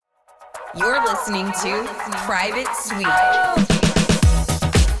You're listening to Private Suite.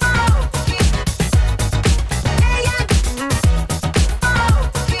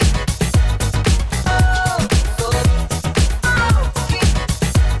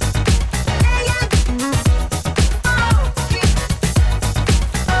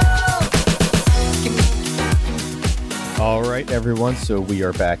 All right, everyone. So we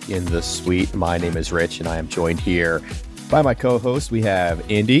are back in the suite. My name is Rich, and I am joined here by my co-host. We have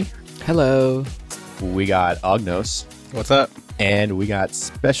Indy. Hello. We got Ognos. What's up? And we got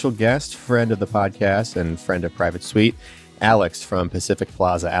special guest, friend of the podcast and friend of Private Suite, Alex from Pacific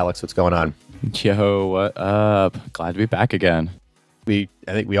Plaza. Alex, what's going on? Yo, what up? Glad to be back again. I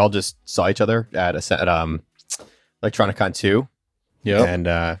think we all just saw each other at Electronicon 2. Yep. And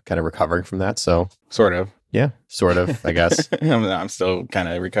kind of recovering from that. So Sort of. yeah, sort of, I guess. I'm still kind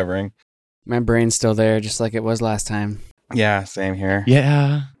of recovering. My brain's still there, just like it was last time. Yeah, same here.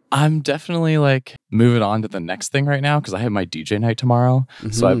 Yeah, I'm definitely like moving on to the next thing right now because I have my DJ night tomorrow.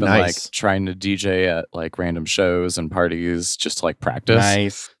 So I've been Nice. like trying to DJ at like random shows and parties just to like practice.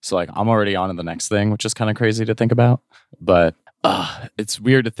 Nice. So like I'm already on to the next thing, which is kind of crazy to think about. But it's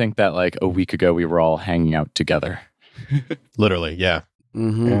weird to think that like a week ago we were all hanging out together. Literally, yeah.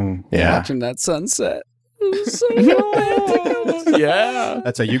 And, Yeah. Watching that sunset. Yeah.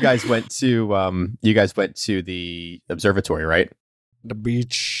 That's how you guys went to the observatory, right? The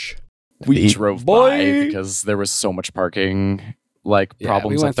beach. We The- drove Boy. by because there was so much parking like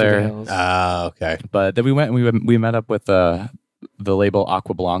problems we up went through the there. hills. Okay. But then we went and we met up with the label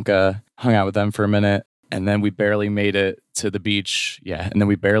Aqua Blanca, hung out with them for a minute, and then we barely made it to the beach. Yeah, and then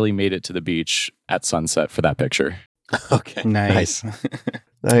we barely made it to the beach at sunset for that picture. Okay. nice.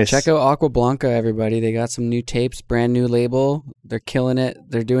 Nice. Check out Aqua Blanca, everybody. They got some new tapes, brand new label. They're killing it.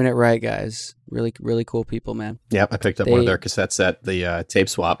 They're doing it right, guys. Really, really cool people, man. Yep, I picked up one of They- their cassettes at the tape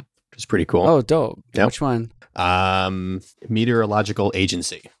swap, which is pretty cool. Oh, dope. Yep. Which one? Meteorological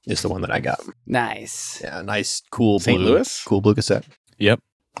Agency is the one that I got. Nice. Yeah, nice, cool St. blue, Louis? cool blue cassette. Yep.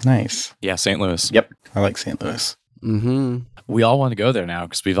 Nice. Yeah, St. Louis. Yep. I like St. Louis. Mm-hmm. We all want to go there now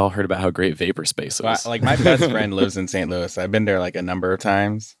because we've all heard about how great Vaporspace is. Well, like my best friend lives in St. Louis. I've been there like a number of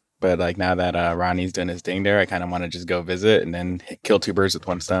times. But like now that Ronnie's doing his thing there, I kind of want to just go visit and then kill two birds with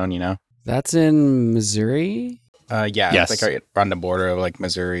one stone, you know? That's in Missouri? Yeah, Yes. it's like right on the border of like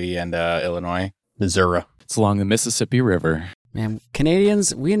Missouri and Illinois. Missouri. It's along the Mississippi River. Man,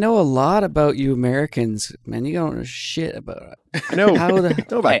 Canadians, we know a lot about you Americans. Man, you don't know shit about it. I know. How the-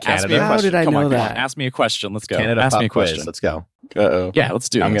 know about Hey, ask me a Canada. How question. did I Come know on, come that? on. Ask me a question. Let's go. Canada Ask pop me a quiz. question. Let's go. Uh-oh. Yeah, let's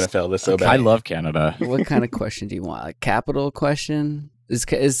do I'm this. going to fail this so I bad. love Canada. What kind of question do you want? A capital question? Is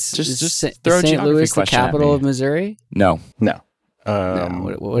Just St. throw a St. geography Louis the question at capital me. of Missouri? No. No.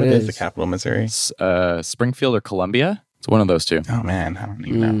 what what is? is the capital of Missouri? It's, Springfield or Columbia. It's one of those two. Oh, man. I don't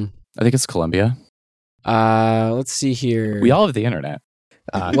even know. Mm. I think it's Columbia. Let's see here. We all have the internet.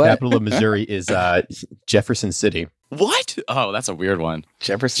 What? Capital of Missouri is Jefferson City. What? Oh, that's a weird one.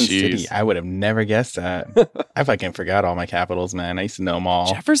 Jefferson Jeez. City. I would have never guessed that. I fucking forgot all my capitals, man. I used to know them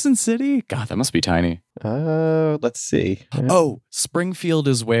all. Jefferson City? God, that must be tiny. Let's see. Oh, Springfield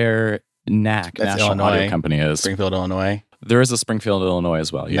is where NAC, That's National Illinois. Audio Company, is. Springfield, Illinois. There is a Springfield, Illinois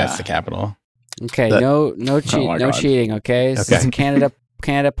as well. Yeah. That's the capital. Okay, That- no my God. cheating. Okay, this Okay. is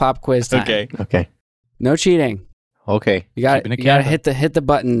Canada pop quiz time. Okay. No cheating. Okay. You got Keeping it you got to Canada. hit the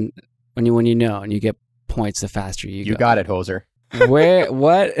button when you know, and you get points the faster you You go. got it, Hoser. Where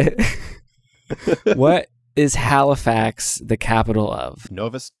what is Halifax the capital of?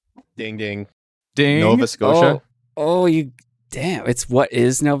 Ding ding. Ding. Nova Scotia. Oh, you damn! It's what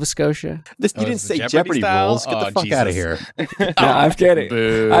is Nova Scotia? This, Oh, you didn't is it say Jeopardy Jeopardy style? rules. Get the Oh, fuck out of Jesus. here. No, I'm kidding.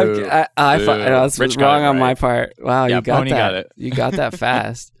 Boo. I Boo. that's Rich got wrong it on my right. part. Wow, Yeah, you got Pony that. got it. You got that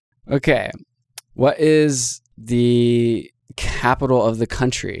fast. Okay, what is the capital of the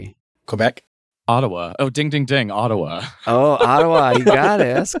country? Quebec? Ottawa. Oh, ding, ding, ding. Ottawa. Oh, Ottawa. You got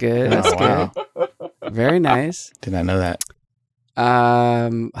it. That's good. That's Oh, wow. good. Very nice. Did not know that.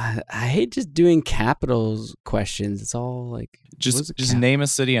 I hate just doing capitals questions. It's all like what is a Just cap- name a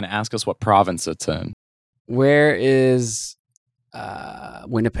city and ask us what province it's in. Where is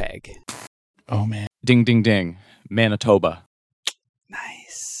Winnipeg? Oh, man. Ding, ding, ding. Manitoba.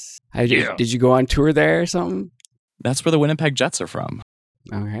 Nice. Did you go on tour there or something? That's where the Winnipeg Jets are from.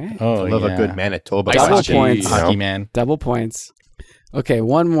 Okay. Oh, I love yeah. a good Manitoba Double question. points. you know? Hockey man. Double points. Okay,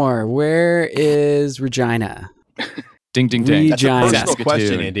 one more. Where is Regina? Ding, ding, ding. That's a Giant. personal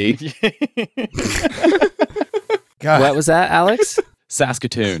question, Andy. God. What was that, Alex?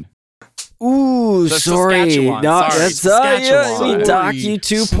 Saskatoon. Ooh, The sorry. Saskatchewan. No, Sorry, that's Saskatchewan. we dock you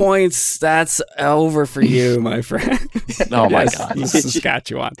 2 points. That's over for you, my friend. Oh my Yes, God.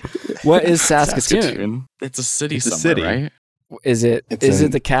 Saskatchewan. What is Saskatoon? It's a city It's a somewhere, city. right? Is it It's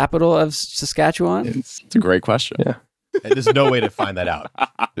it the capital of Saskatchewan? It's It's a great question. Yeah. There's no way to find that out.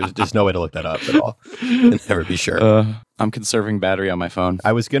 There's just no way to look that up at all and never be sure. I'm conserving battery on my phone.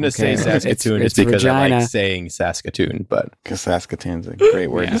 I was going to say Okay. Saskatoon It's just because I Regina. like saying Saskatoon, but because Saskatoon's a great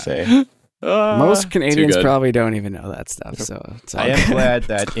word Yeah. to say. Most Canadians good. probably don't even know that stuff. So it's all I am good. glad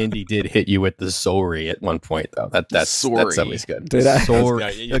that Indy did hit you with the sorry at one point, though. That's Sorry. always good. Did I? Sorry. Yeah,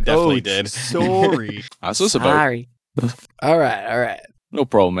 you definitely Oh, did. Sorry. I was supposed about Sorry. All right. no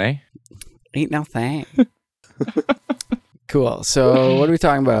problem, eh? Ain't no thing. Cool. So what are we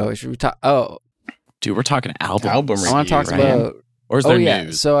talking about? Should we talk? Oh, Dude, we're talking album. Album I want to talk reviews, man. about. Or is there yeah.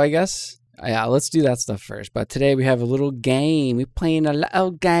 news? So I guess let's do that stuff first. But today we have a little game. We're playing a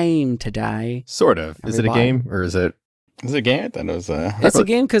little game today. Sort of. Is it a Everybody. game or is it? Is it a game? I thought it was It's a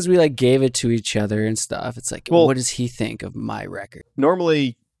game because we like gave it to each other and stuff. It's like, Well- what does he think of my record?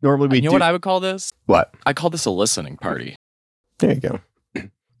 Normally we you know do. what I would call this? What? I call this a listening party. There you go.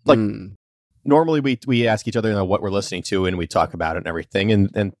 Like- Mm. Normally we ask each other what we're listening to and we talk about it and everything.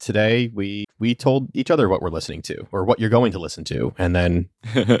 And today we told each other what we're listening to or what you're going to listen to, and then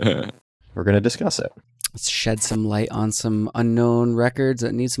we're going to discuss it. Let's shed some light on some unknown records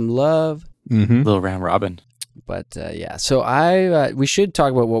that need some love. Mm-hmm. Little round robin. But yeah, so we should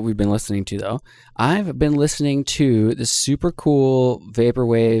talk about what we've been listening to though. I've been listening to the super cool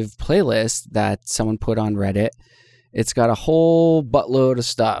vaporwave playlist that someone put on Reddit. It's got a whole buttload of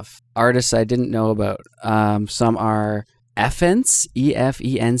stuff, artists I didn't know about. Some are Effence,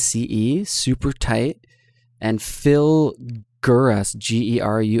 Efence, super tight, and Phil Gurus,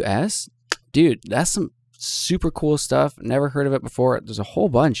 Gerus. Dude, that's some super cool stuff. Never heard of it before. There's a whole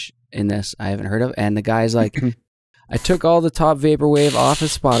bunch in this I haven't heard of. And the guy's like, I took all the top vaporwave off of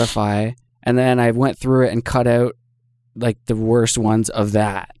Spotify, and then I went through it and cut out like the worst ones of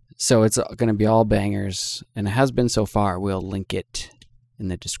that. So it's going to be all bangers, and it has been so far. We'll link it in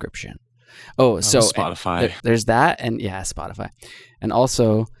the description. Oh, so Spotify. there's that, and yeah, Spotify. And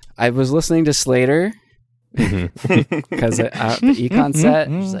also, I was listening to Slater Mm-hmm. because the Econ set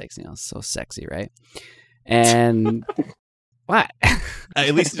is like, so sexy, right? And what?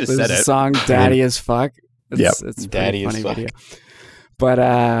 At least you just There's said a it. song "Daddy as Fuck." It's a Daddy pretty as funny Fuck. video.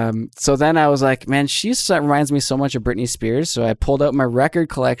 But so then I was like, man, she reminds me so much of Britney Spears. So I pulled out my record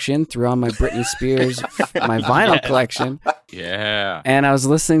collection, threw on my Britney Spears, my vinyl collection, Yeah. and I was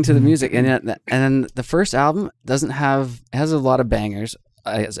listening to the music. And then the first album it has a lot of bangers,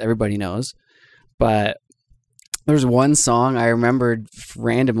 as everybody knows. But there's one song I remembered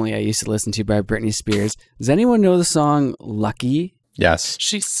randomly I used to listen to by Britney Spears. Does anyone know the song "Lucky"? Yes.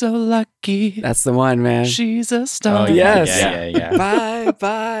 She's so lucky. That's the one, man. She's a star. Oh, Yes. Yeah.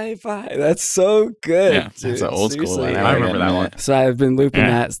 Bye. That's so good. Yeah, dude. That's an old school Seriously. one. I remember that one. So I've been looping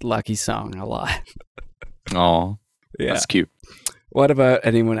Yeah. that Lucky song a lot. Oh, Yeah. that's cute. What about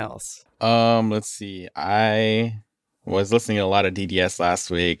anyone else? Let's see. I was listening to a lot of DDS last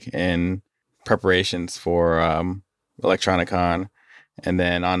week in preparations for Electronicon, and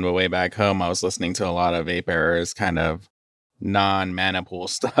then on the way back home, I was listening to a lot of Ape Error's kind of non-Manipool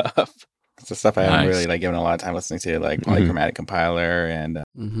stuff. It's the stuff I haven't Nice. really like given a lot of time listening to, like Mhm. Polychromatic Compiler and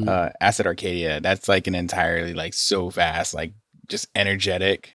Mhm. Acid Arcadia. That's like an entirely like so fast, like just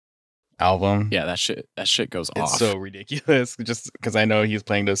energetic album. Yeah, that shit goes It's off. so ridiculous just because I know he was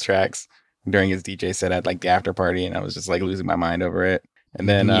playing those tracks during his DJ set at like the after party, and I was just like losing my mind over it. And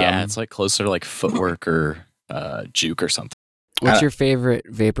then yeah, it's like closer to like Footwork or Juke or something. What's your favorite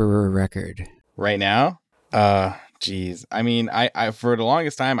Vaporwave record? right now, geez, I mean, I for the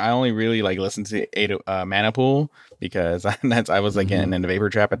longest time I only really like listened to Manipool because I was like getting into Vapor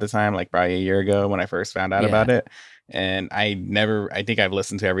Trap at the time, like probably a year ago when I first found out Yeah. about it. And I think I've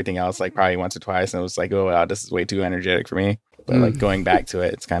listened to everything else like probably once or twice, and it was like, oh wow, this is way too energetic for me. But like going back to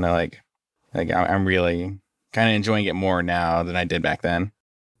it, it's kind of like I'm really kind of enjoying it more now than I did back then.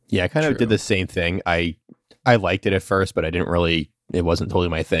 Yeah, I kind of True. did the same thing. I liked it at first, but I didn't really. It wasn't totally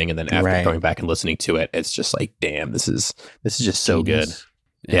my thing. And then after Right. going back and listening to it, it's just like, damn, this is just so Genius.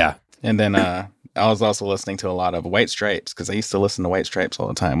 good. Yeah. And then I was also listening to a lot of White Stripes because I used to listen to White Stripes all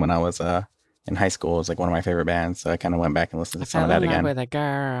the time when I was in high school. It was like one of my favorite bands, so I kind of went back and listened to some of that again. with a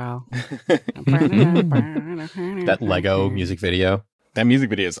girl. That Lego music video. That music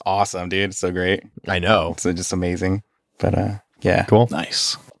video is awesome, dude. It's so great. I know. It's just amazing. But yeah. Cool.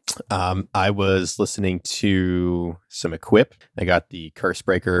 Nice. I was listening to some Equip. I got the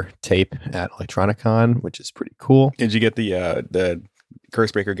Cursebreaker tape at Electronicon, which is pretty cool. Did you get the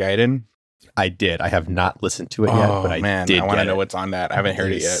Cursebreaker Gaiden? I did. I have not listened to it yet, but I did. I want to get know it. what's on that. I haven't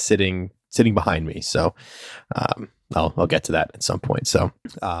heard it yet. Sitting behind me, so I'll get to that at some point. So,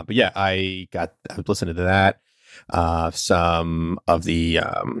 but yeah, I was listening to that. Some of the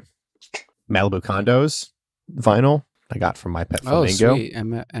Malibu Condos vinyl I got from My Pet Flamingo. Oh, sweet.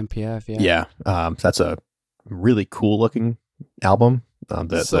 MPF, yeah. Yeah, that's a really cool looking album.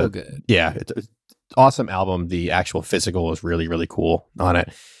 So good. Yeah, it's awesome album. The actual physical is really, really cool on it.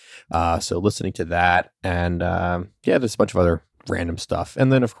 So listening to that, and yeah, there's a bunch of other random stuff,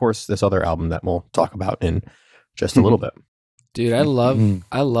 and then of course this other album that we'll talk about in just a little bit. Dude, I love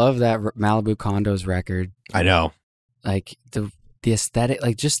that Malibu Condos record. I know, like the aesthetic,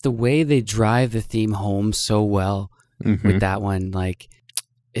 like just the way they drive the theme home so well with that one. Like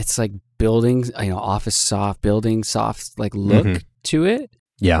it's like buildings, office soft, building soft, like look to it.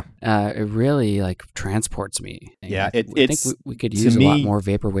 Yeah, it really like transports me. Yeah, I think we could use a lot more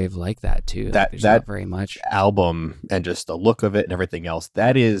vaporwave like that too. There's not very much album, and just the look of it and everything else.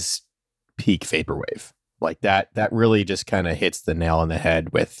 That is peak vaporwave. Like that really just kind of hits the nail on the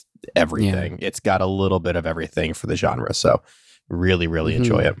head with everything. Yeah. It's got a little bit of everything for the genre. So really, really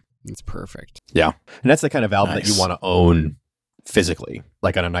enjoy it. It's perfect. Yeah. And that's the kind of album that you want to own physically,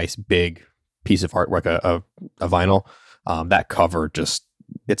 like on a nice big piece of artwork, a vinyl. That cover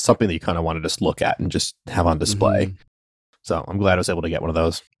it's something that you kind of want to just look at and just have on display. So I'm glad I was able to get one of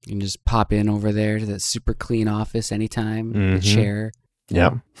those. You can just pop in over there to the super clean office anytime, the chair.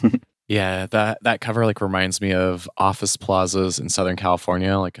 Yeah. Yeah, that cover like reminds me of office plazas in Southern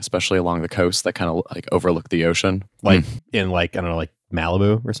California, like especially along the coast that kind of like overlook the ocean. Like in like, I don't know, like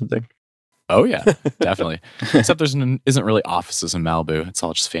Malibu or something. Oh yeah, definitely. Except there isn't really offices in Malibu. It's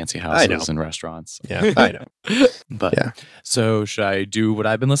all just fancy houses and restaurants. Yeah, I know. But yeah. So should I do what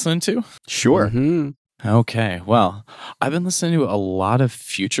I've been listening to? Sure. Okay. Well, I've been listening to a lot of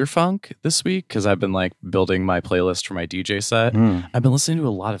future funk this week because I've been like building my playlist for my DJ set. I've been listening to a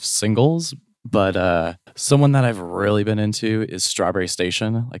lot of singles, but someone that I've really been into is Strawberry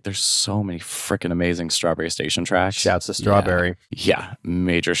Station. Like there's so many freaking amazing Strawberry Station tracks. Shouts to Strawberry. Yeah,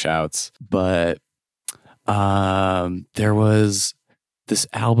 major shouts. But there was this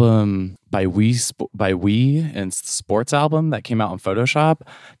album by We and it's the sports album that came out on Photoshop.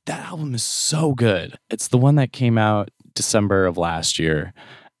 That album is so good. It's the one that came out December of last year,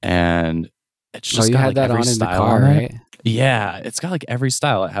 and it's just you got had like that every on in style the car, on it. right? Yeah, it's got like every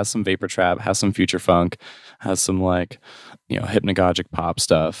style. It has some vapor trap, has some future funk, has some like hypnagogic pop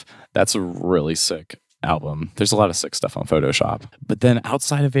stuff. That's a really sick album. There's a lot of sick stuff on Photoshop. But then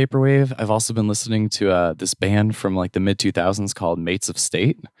outside of vaporwave, I've also been listening to this band from like the mid 2000s called Mates of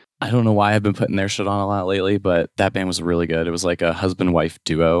State. I don't know why I've been putting their shit on a lot lately, but that band was really good. It was like a husband-wife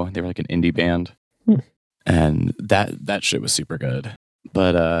duo. They were like an indie band. And that shit was super good.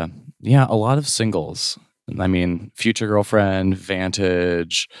 But yeah, a lot of singles. I mean, Future Girlfriend,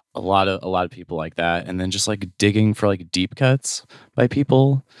 Vantage, a lot of people like that, and then just like digging for like deep cuts by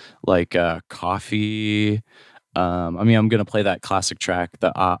people like Coffee. I mean, I'm gonna play that classic track,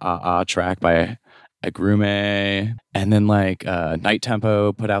 the track by Agrume, and then like Night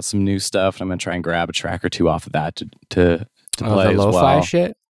Tempo put out some new stuff, and I'm gonna try and grab a track or two off of that to play the as lo-fi well.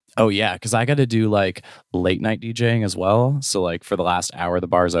 shit. Oh yeah, because I got to do like late night DJing as well. So like for the last hour the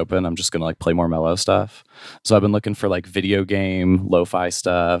bar's open, I'm just gonna like play more mellow stuff. So I've been looking for like video game lo-fi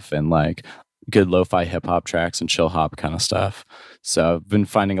stuff and like good lo-fi hip hop tracks and chill hop kind of stuff. So I've been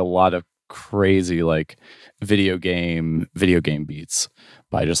finding a lot of crazy like video game beats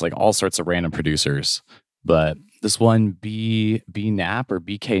by just like all sorts of random producers. But this one B Nap or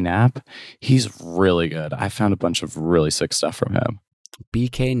BK Nap, he's really good. I found a bunch of really sick stuff from him.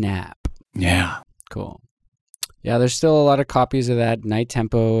 BK Nap. Yeah. Cool. Yeah, there's still a lot of copies of that Night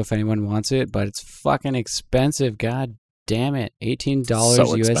Tempo if anyone wants it, but it's fucking expensive. God damn it. $18 So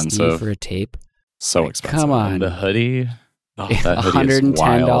USD expensive. for a tape. So Like, expensive. come on. And the hoodie. Oh, that hoodie is $110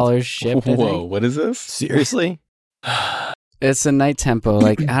 wild. shipped. I Whoa, think. what is this? Seriously? It's a Night Tempo.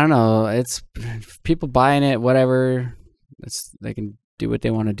 Like, I don't know. It's people buying it, whatever. They can do what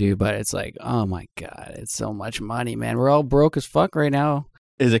they want to do, but it's like, oh my God, it's so much money, man. We're all broke as fuck right now.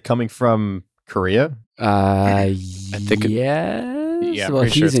 Is it coming from Korea? I think yes. Yeah, I'm well,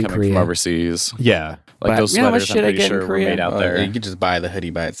 pretty sure he's it's in coming Korea. from overseas. Yeah. Like But those you know how much sweaters, I'm shit I pretty get in sure were Korea? made out there. You could just buy the hoodie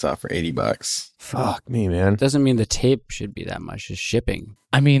by itself for $80. Fuck me, man. Doesn't mean the tape should be that much. Just shipping.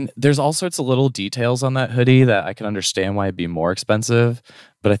 I mean, there's all sorts of little details on that hoodie that I can understand why it'd be more expensive.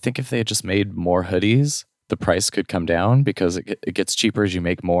 But I think if they had just made more hoodies, the price could come down because it gets cheaper as you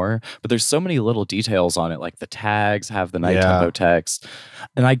make more. But there's so many little details on it, like the tags have the Night Tempo text.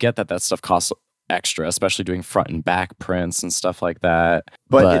 And I get that stuff costs extra, especially doing front and back prints and stuff like that.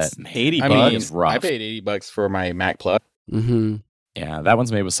 But it's $80. I mean, It's rough. I paid $80 for my Mac Plus. Mm-hmm. Yeah, that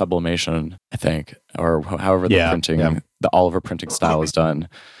one's made with sublimation, I think, or however the printing, the Oliver printing style is done.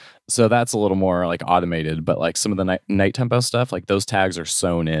 So that's a little more like automated, but like some of the night tempo stuff, like those tags are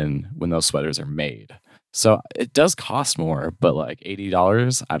sewn in when those sweaters are made. So it does cost more, but like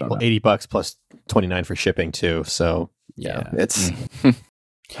 $80, I don't know. $80 plus $29 for shipping too. So Yeah. it's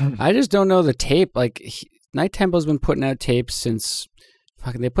I just don't know the tape. Like Night Tempo's been putting out tapes since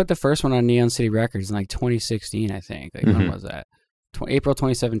they put the first one on Neon City Records in like 2016, I think. Like when was that? April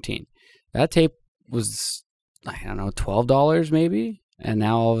 2017. That tape was, I don't know, $12 maybe, and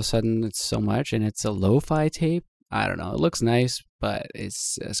now all of a sudden it's so much, and it's a lo-fi tape. I don't know. It looks nice, but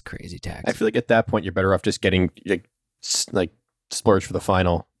it's crazy tax. I feel like at that point you're better off just getting like splurge for the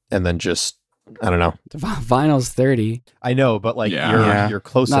vinyl and then just, I don't know. The vinyl's $30. I know, but like Yeah. you're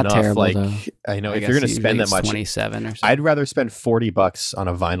close Not enough. terrible, like though. I know I if guess you're going to usually spend that it's much, 27 or something. I'd rather spend $40 on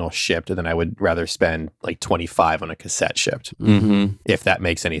a vinyl shipped than I would rather spend like 25 on a cassette shipped. Mm-hmm. If that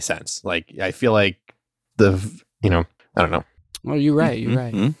makes any sense. Like I feel like I don't know. Well, you're right. You're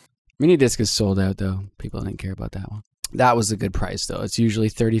right. Mm-hmm. Mini disc is sold out though. People didn't care about that one. That was a good price though. It's usually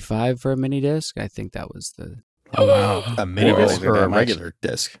 $35 for a mini disc. I think that was the Oh, wow. A mini Really? disc or That a much? regular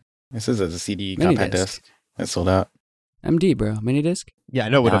disc. This is a CD Mini compact disc. disc. That's sold out. MD, bro. Mini disc. Yeah, I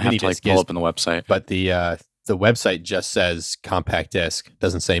know what I a have mini to like disc pull is, up in the website. but the website just says compact disc,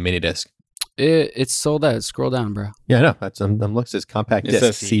 doesn't say mini disc. It's sold out. Scroll down, bro. Yeah, I know. That's I'm looking. It says compact It disc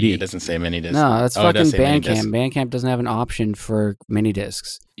says CD. It doesn't say mini disc. No, that's Oh, it does fucking say mini disc. Bandcamp. Bandcamp doesn't have an option for mini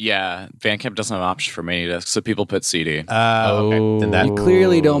discs. Yeah, Bandcamp doesn't have an option for mini discs, so people put CD. Okay. Then that You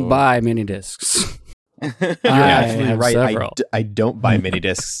clearly don't buy mini discs. You're I actually have right. several. I don't buy mini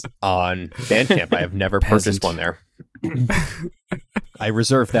discs on Bandcamp. I have never purchased Peasant. one there. I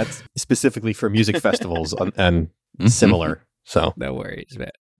reserve that specifically for music festivals and similar. So No worries, man.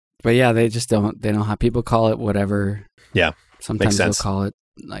 But yeah, they just don't. They don't have people call it whatever. Yeah, Sometimes they'll sense. call it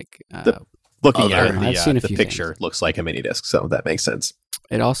like. looking Other- at I've seen a the few picture, looks like a mini disc. So that makes sense.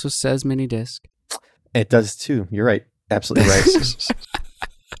 It also says mini disc. It does too. You're right. Absolutely right.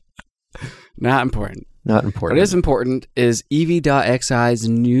 Not important. Not What important. is important is Evie.xi's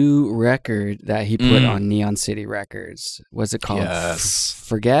new record that he put Mm. on Neon City Records. What's it called? Yes.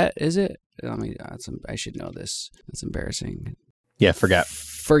 Forget, is it? I should know this. That's embarrassing. Yeah, forget.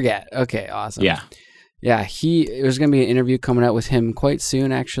 Forget. Okay, awesome. Yeah. Yeah, there's going to be an interview coming out with him quite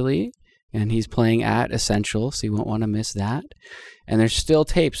soon, actually. And he's playing at Essential, so you won't want to miss that. And there's still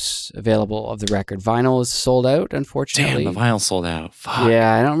tapes available of the record. Vinyl is sold out, unfortunately. Damn, the vinyl sold out. Fuck.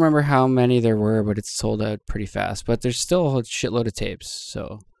 Yeah, I don't remember how many there were, but it's sold out pretty fast. But there's still a shitload of tapes.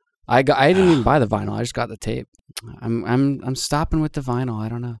 So I didn't even buy the vinyl. I just got the tape. I'm stopping with the vinyl. I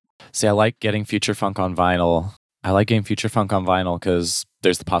don't know. See, I like getting Future Funk on vinyl. I like getting Future Funk on vinyl because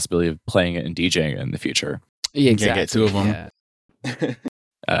there's the possibility of playing it and DJing it in the future. Yeah, You can't exactly. get two of 'em. Yeah.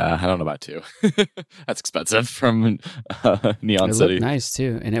 I don't know about two. That's expensive from Neon It City. looked nice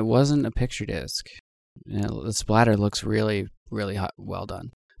too, and it wasn't a picture disc. The splatter looks really, really well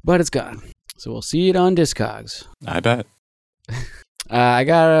done, but it's gone. So we'll see it on Discogs. I bet. I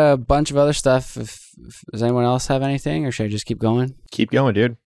got a bunch of other stuff. Does anyone else have anything, or should I just keep going? Keep going,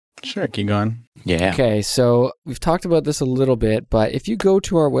 dude. Sure, keep going. Yeah. Okay, so we've talked about this a little bit, but if you go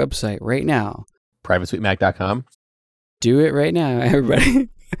to our website right now, PrivateSuiteMag.com. do it right now, everybody.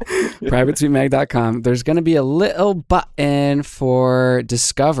 PrivateSuiteMag.com. There's going to be a little button for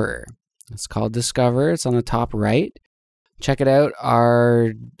Discover. It's called Discover. It's on the top right. Check it out.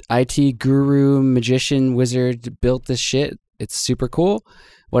 Our IT guru, magician, wizard built this shit. It's super cool.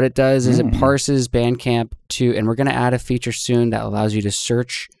 What it does is it parses Bandcamp to, and we're going to add a feature soon that allows you to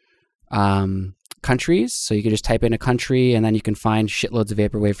search countries. So you can just type in a country and then you can find shitloads of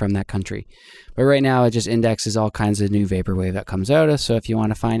Vaporwave from that country. But right now it just indexes all kinds of new Vaporwave that comes out. So if you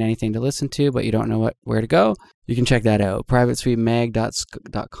want to find anything to listen to, but you don't know where to go, you can check that out.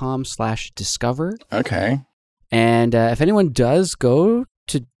 privatesuitemag.com/discover. Okay. And if anyone does go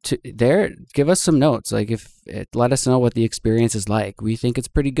to there, give us some notes. Like let us know what the experience is like. We think it's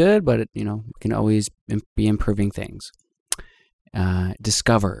pretty good, but we can always be improving things.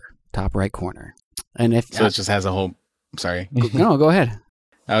 Discover, top right corner. And if So it just has a whole. Sorry. no, go ahead.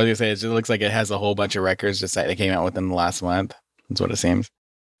 I was gonna say it just looks like it has a whole bunch of records just that came out within the last month. That's what it seems.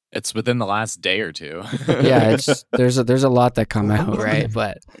 It's within the last day or two. Yeah, there's a lot that come out, right?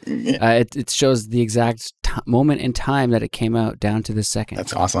 But it shows the exact moment in time that it came out down to the second.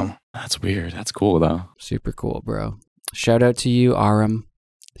 That's awesome. That's weird. That's cool though. Super cool, bro. Shout out to you, Aram,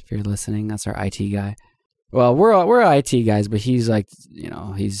 if you're listening. That's our IT guy. Well, we're IT guys, but he's like,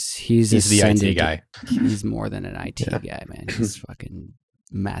 he's He's the IT ascended. guy. He's more than an IT Yeah. guy, man. He's fucking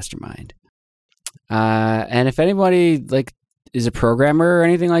mastermind. And if anybody like is a programmer or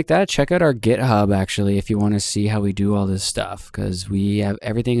anything like that, check out our GitHub actually if you want to see how we do all this stuff, because we have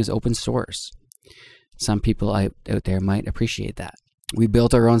everything is open source. Some people out there might appreciate that. We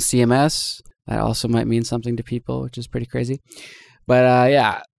built our own CMS. That also might mean something to people, which is pretty crazy. But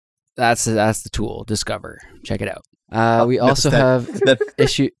yeah, that's the tool. Discover. Check it out. We also have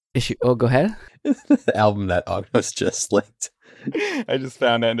issue. Oh, go ahead. The album that August just linked. I just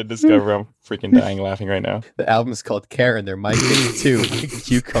found that in the Discover. I'm freaking dying laughing right now. The album is called Karen. There might be two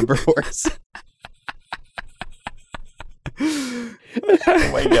cucumber horse. Oh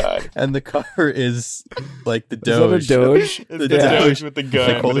my god! And the cover is like the Is Doge. that a Doge? It's The Doge with the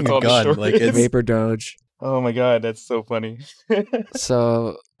gun. like holding but a it's gun. all the Like it's Vapor Doge. Oh my god, that's so funny.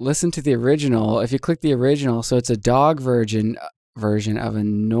 So listen to the original. If you click the original, so it's a dog version of a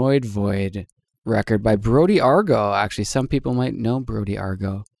Noid Void record by Brody Argo. Actually, some people might know Brody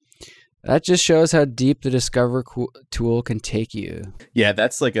Argo. That just shows how deep the Discover tool can take you. yeah.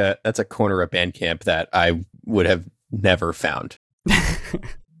 That's a corner of Bandcamp that I would have never found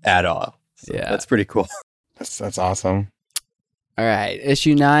at all. So Yeah. that's pretty cool. That's awesome. All right,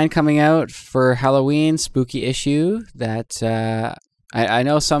 issue 9 coming out for Halloween, spooky issue. That I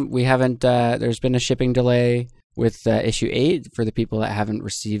know we haven't. There's been a shipping delay with issue 8 for the people that haven't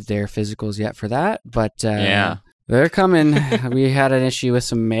received their physicals yet for that, but Yeah. they're coming. We had an issue with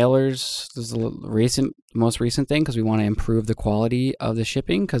some mailers. This is the most recent thing because we want to improve the quality of the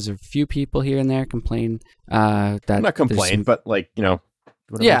shipping because a few people here and there complain that I'm not there's complaining, some- but like you wanna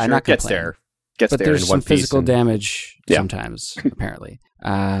make Yeah, sure not it gets complain. there. Gets but there there's in some one piece. physical and damage Yeah. sometimes apparently.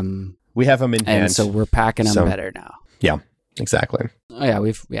 we have them in hand. And so we're packing them So- better now. Exactly. Oh yeah,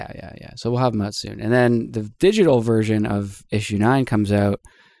 yeah. So we'll have them out soon, and then the digital version of issue 9 comes out.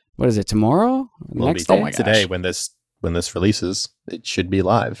 What is it? Tomorrow? Will Next be day? my gosh. today when this releases. It should be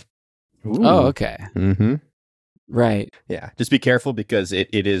live. Oh, okay. Mm-hmm. Right. Yeah. Just be careful because it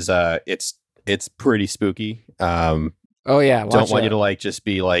is it's pretty spooky. Oh yeah. Don't want you to like just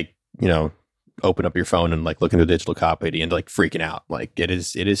be like open up your phone and like look into the digital copy and like freaking out. Like it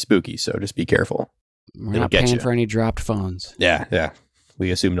is spooky. So just be careful. We're it'll not get paying you. for any dropped phones. Yeah.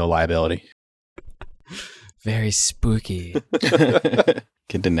 We assume no liability. Very spooky.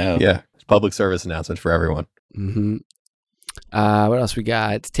 Good to know. Yeah. Public service announcement for everyone. Mm-hmm. What else we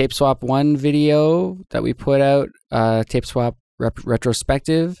got? Tape Swap 1 video that we put out. Tape Swap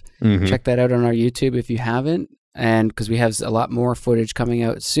retrospective. Mhm. Check that out on our YouTube if you haven't. And because we have a lot more footage coming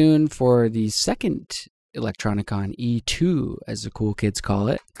out soon for the second Electronicon E2, as the cool kids call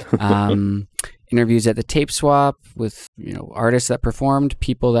it. Interviews at the Tape Swap with artists that performed,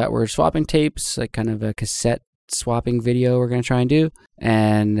 people that were swapping tapes, like kind of a cassette swapping video we're going to try and do.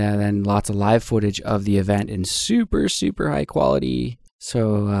 And then lots of live footage of the event in super, super high quality.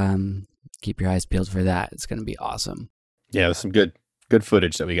 So keep your eyes peeled for that. It's going to be awesome. Yeah, there's some good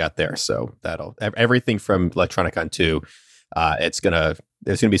footage that we got there. So that'll everything from Electronicon 2. There's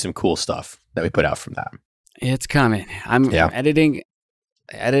gonna be some cool stuff that we put out from that. It's coming. I'm editing.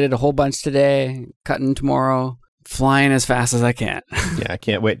 I edited a whole bunch today, cutting tomorrow, flying as fast as I can. Yeah, I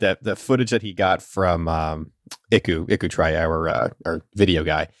can't wait. The footage that he got from Iku Try, our video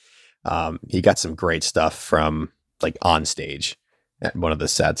guy. He got some great stuff from like on stage at one of the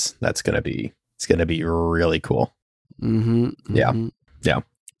sets. It's gonna be really cool. Mm-hmm. Yeah.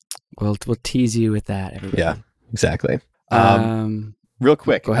 We'll tease you with that. Everybody. Yeah, exactly. Real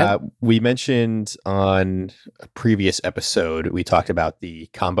quick, Go ahead. We mentioned on a previous episode, we talked about the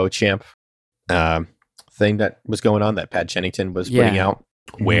Combo Champ thing that was going on that Pat Chennington was putting Yeah. out,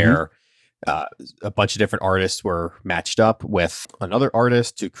 where a bunch of different artists were matched up with another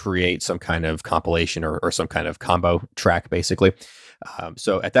artist to create some kind of compilation or some kind of combo track, basically.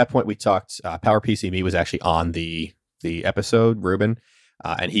 So at that point, we talked, PowerPC Me was actually on the episode, Ruben,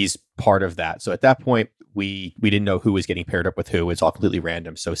 and he's part of that. So at that point, we didn't know who was getting paired up with who. It's all completely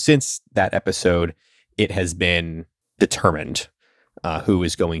random. So since that episode, it has been determined who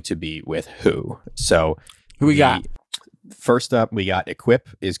is going to be with who. So Who we got? First up, we got Equip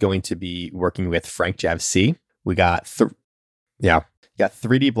is going to be working with Frank Jav C. We got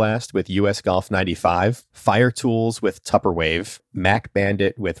 3D Blast with US Golf 95, Fire Tools with Tupperwave, Mac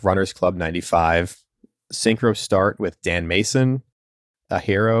Bandit with Runners Club 95, Synchro Start with Dan Mason, A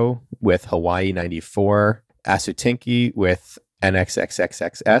Hero with Hawaii 94, Asutinki with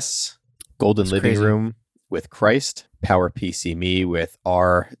NXXXXS, Golden That's Living crazy. Room with Christ, PowerPC Me with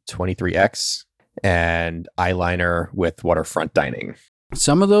R23X, and Eyeliner with Waterfront Dining.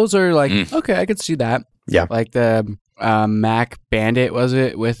 Some of those are like, okay, I could see that. Yeah. Like the Mac Bandit, was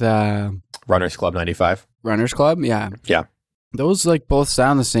it, with Runners Club 95. Runners Club? Yeah. Yeah. Those like both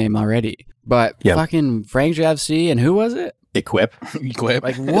sound the same already. But Yeah. fucking Frank JFC and who was it? Equip. Equip.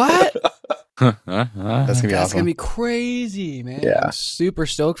 Like what? That's gonna be That's awesome. gonna be crazy, man. Yeah. I'm super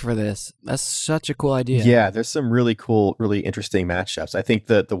stoked for this. That's such a cool idea. Yeah, there's some really cool, really interesting matchups. I think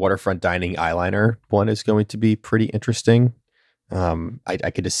the Waterfront Dining Eyeliner one is going to be pretty interesting.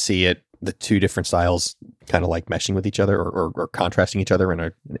 I could just see it, the two different styles kind of like meshing with each other or contrasting each other in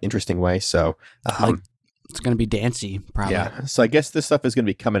an interesting way. So, Like, it's gonna be dancey, probably. yeah. So I guess this stuff is going to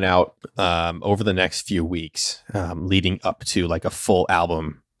be coming out over the next few weeks, leading up to like a full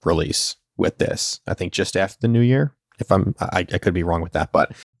album release with this. I think just after the new year. If I could be wrong with that,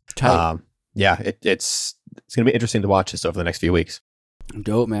 but Tight. yeah, it's going to be interesting to watch this over the next few weeks.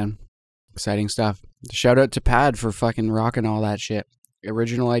 Dope, man. Exciting stuff. Shout out to Pad for fucking rocking all that shit.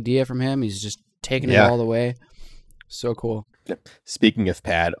 Original idea from him. He's just taking it Yeah. all the way. So cool. Speaking of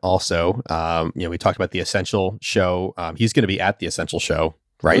Pad, also, we talked about the Essential show. He's going to be at the Essential show,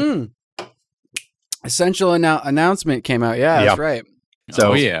 right? Mm. Essential announcement came out. Yeah, that's right.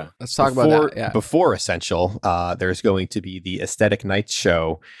 So oh yeah. Let's talk about that. Yeah. Before Essential, there's going to be the Aesthetic Nights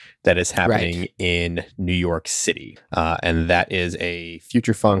show that is happening in New York City. And that is a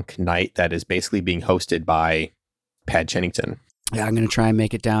future funk night that is basically being hosted by Pad Chennington. Yeah, I'm going to try and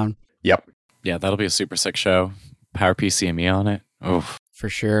make it down Yep. Yeah, that'll be a super sick show. PowerPC and me on it. Oh, for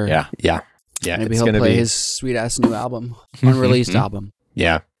sure. yeah. Yeah. Yeah. Maybe it's he'll going to play be, his sweet ass new album, unreleased album.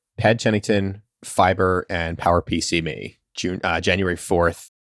 yeah. Pad Chennington, Fiber, and PowerPC Me. January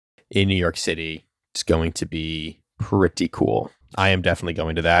 4th in New York City. It's going to be pretty cool. I am definitely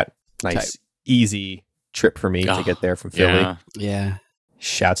going to that. Nice, Type. easy trip for me to Oh, get there from Philly. Yeah. Yeah.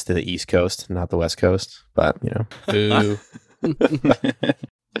 Shouts to the East Coast, not the West Coast, but Boo. I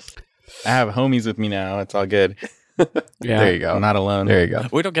have homies with me now. It's all good. Yeah. there you go. I'm not alone. There you go.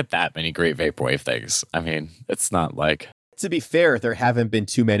 We don't get that many great vaporwave things. I mean, it's not like To be fair, there haven't been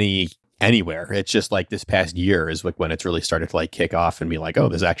too many anywhere. It's just like this past year is like when it's really started to like kick off and be like, oh,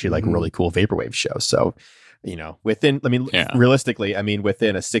 there's actually like a really cool vaporwave show. So, realistically,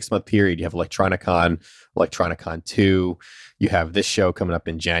 within a 6-month period, you have Electronicon 2, you have this show coming up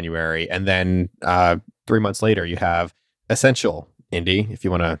in January, and then 3 months later, you have Essential Indie. If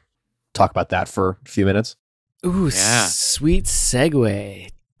you want to talk about that for a few minutes. Ooh, Yeah. sweet segue.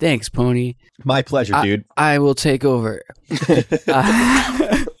 Thanks, Pony. My pleasure, dude. I will take over.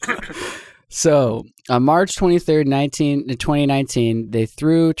 So, on March 23rd, 2019, they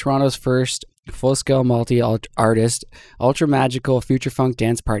threw Toronto's first full-scale multi-artist, ultra-magical future funk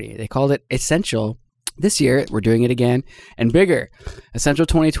dance party. They called it Essential. This year, we're doing it again and bigger. Essential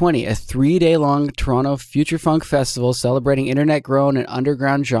 2020, a 3-day-long Toronto future funk festival celebrating internet-grown and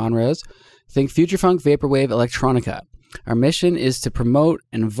underground genres. Think future funk, vaporwave, electronica. Our mission is to promote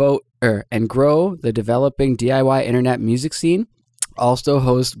and grow the developing DIY internet music scene. Also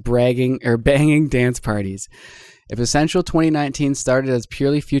host banging dance parties. If Essential 2019 started as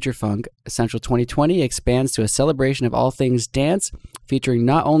purely future funk, Essential 2020 expands to a celebration of all things dance, featuring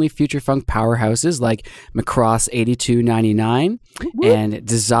not only future funk powerhouses like Macross 8299 and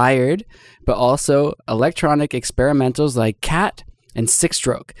Desired, but also electronic experimentals like Cat and Six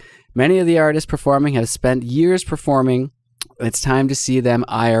Stroke. Many of the artists performing have spent years performing. It's time to see them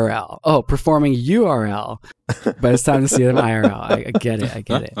IRL. Oh, performing URL, but it's time to see them IRL. I get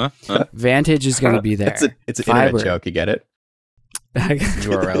it. Vantage is going to be there. It's an Fiber. internet joke. You get it?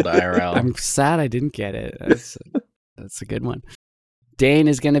 URL to IRL. I'm sad I didn't get it. That's a good one. Dane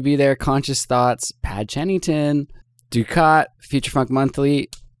is going to be there. Conscious Thoughts, Pad Chennington, Ducat, Future Funk Monthly,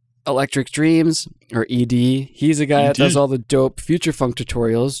 Electric Dreams, or ED. He's a guy that does all the dope Future Funk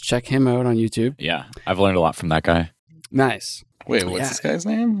tutorials. Check him out on YouTube. yeah. I've learned a lot from that guy. Nice. Wait, what's this guy's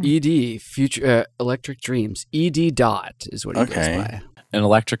name? ED, Future Electric Dreams. ED dot is what he goes Okay. by. And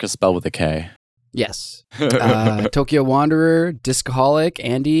electric is spelled with a K. Yes. Tokyo Wanderer, Discoholic,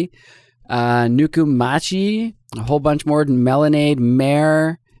 Andy, Nukumachi, a whole bunch more. Melanade,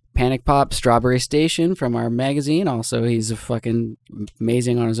 Mare, Panic Pop, Strawberry Station from our magazine. Also, he's fucking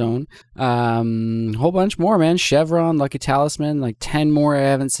amazing on his own. Whole bunch more, man. Chevron, Lucky Talisman, like 10 more I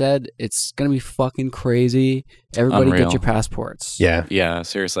haven't said. It's going to be fucking crazy. Everybody Unreal. get your passports. Yeah. Yeah,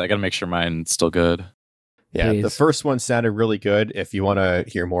 seriously. I got to make sure mine's still good. Yeah, Please. the first one sounded really good. If you want to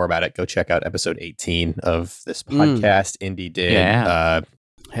hear more about it, go check out episode 18 of this podcast. Indy did. Yeah.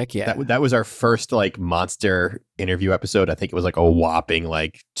 Heck yeah. That was our first like monster interview episode. I think it was like a whopping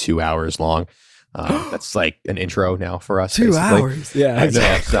like 2 hours long. That's like an intro now for us. 2 basically. hours. Yeah. I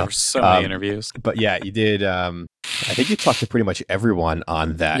know. There were so many interviews. But yeah, you did I think you talked to pretty much everyone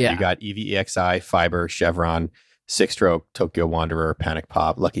on that. Yeah. You got EVEXI, Fiber, Chevron, Six Stroke, Tokyo Wanderer, Panic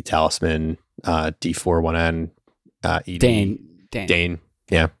Pop, Lucky Talisman, D41N, ED, Dane.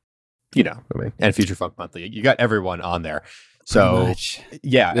 Yeah. You know, I mean, and Future Funk Monthly. You got everyone on there. So, much.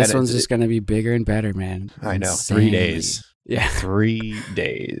 yeah. This and one's just going to be bigger and better, man. I know. Insanely. 3 days. Yeah. 3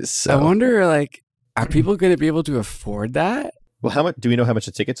 days. So. I wonder, like, are people going to be able to afford that? Well, how much do we know how much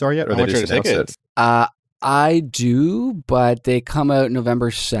the tickets are yet? Or How they much just are the announced it? tickets? I do, but they come out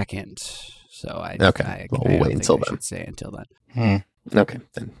November 2nd. So I Okay. Well, we'll don't wait think until I then. should say until then. Okay.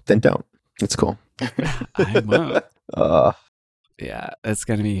 Then don't. It's cool. I won't. Uh, Yeah, it's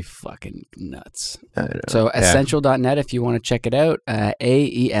going to be fucking nuts. I don't know. So Yeah. essential.net if you want to check it out.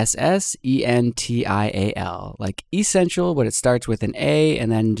 AESSENTIAL. Like essential, but it starts with an A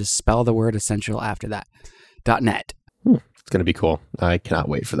and then just spell the word essential after that. .net. It's going to be cool. I cannot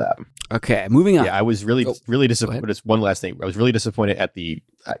wait for that. Okay, moving on. Yeah, I was really Go disappointed. Just one last thing. I was really disappointed at the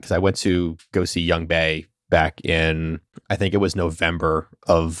because I went to go see Young Bae back in I think it was November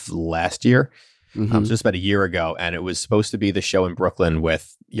of last year. Mhm. Just about a year ago, and it was supposed to be the show in Brooklyn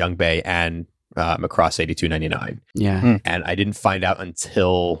with Young Bae and Macross 8299, Yeah. and I didn't find out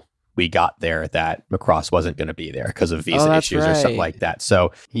until we got there that Macross wasn't going to be there because of visa that's issues or something right. like that.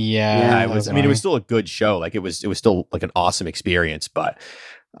 So Yeah, I was. I mean, it was still a good show. Like it was still like an awesome experience. But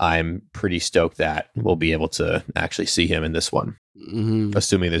I'm pretty stoked that we'll be able to actually see him in this one, Mhm.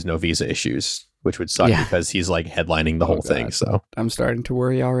 assuming there's no visa issues, which would suck Yeah. because he's like headlining the Oh, whole thing. God. So I'm starting to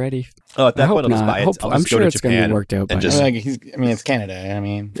worry already. at that I hope point, I'll just not. buy it. I'll I'm just sure go to it's going to Japan be worked out. and by just- now. it's Canada. I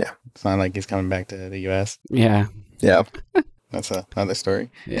mean, Yeah. it's not like he's coming back to the U.S. Yeah. yeah. That's another story.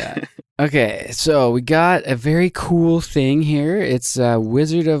 Yeah. Okay, so we got a very cool thing here. It's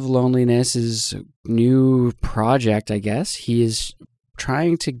Wizard of Loneliness's new project, I guess. He is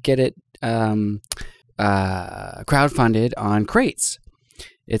trying to get it crowdfunded on Crates.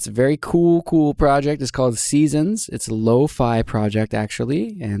 It's a very cool project. It's called Seasons. It's a lo-fi project,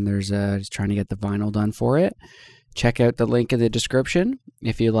 actually, and he's trying to get the vinyl done for it. Check out the link in the description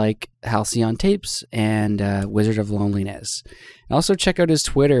if you like Halcyon Tapes and Wizard of Loneliness. And also check out his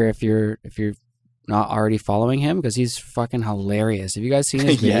Twitter if you're not already following him because he's fucking hilarious. Have you guys seen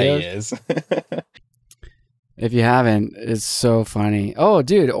his videos? Yeah, he is. If you haven't, it's so funny. Oh,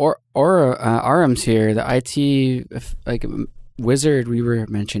 dude, Aram's here, the IT wizard we were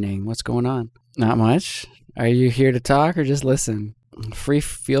mentioning. What's going on? Not much. Are you here to talk or just listen?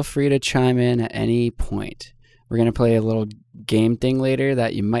 Feel free to chime in at any point. We're gonna play a little game thing later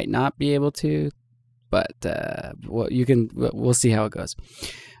that you might not be able to, but we'll see how it goes.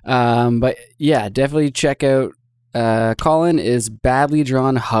 But yeah, definitely check out. Colin is Badly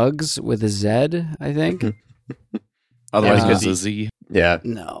Drawn Hugs with a Z, I think. Otherwise, because it's a Z. Yeah.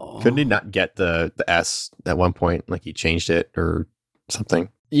 No. Couldn't he not get the S at one point? Like he changed it or something?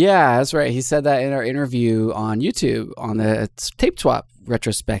 Yeah, that's right. He said that in our interview on YouTube on the Tape Swap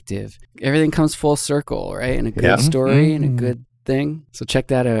retrospective. Everything comes full circle, right? And a good Yeah. story and a good thing. So check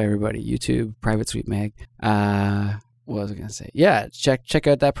that out, everybody. YouTube, Private Suite Mag. What was I going to say? Yeah, check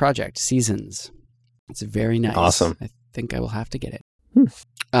out that project, Seasons. It's very nice. Awesome. I think I will have to get it.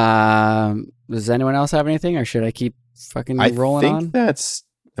 Does anyone else have anything, or should I keep fucking rolling think on? that's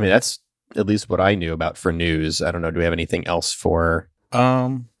at least what I knew about for news. I don't know. Do we have anything else for?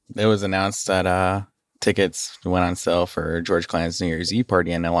 It was announced that tickets went on sale for George Clan's New Year's Eve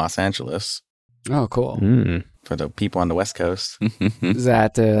party in Los Angeles Oh, cool. for the people on the West Coast. Is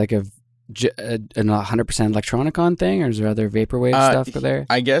that like a 100% Electronicon thing, or is there other vaporwave stuff there?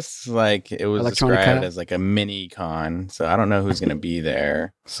 I guess like it was Electronica? described as like a mini con, so I don't know who's gonna be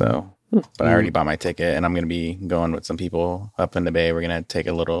there. So, but I already bought my ticket, and I'm gonna be going with some people up in the Bay. We're gonna take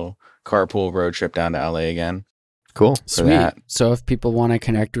a little carpool road trip down to LA again. Cool. Sweet. that. So if people want to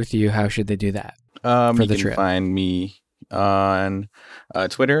connect with you, how should they do that? You the can trip. find me on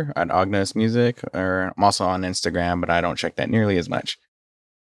Twitter at Ognos Music, or I'm also on Instagram, but I don't check that nearly as much.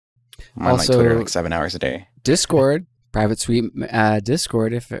 I'm on Also- Twitter like 7 hours a day. Discord, Private Suite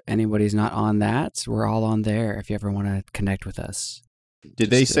Discord. If anybody's not on that, we're all on there. If you ever want to connect with us. Did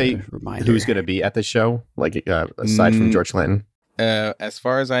they Just a say reminder. who's going to be at the show? Like aside from Mm. George Clinton? As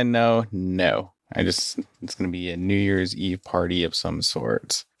far as I know, no. It's going to be a New Year's Eve party of some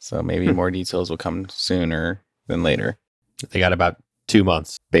sort. So maybe more details will come sooner than later. They got about 2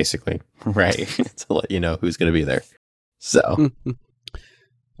 months basically Right. to let you know who's going to be there. So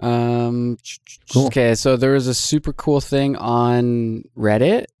Cool. Cool. Okay, so there was a super cool thing on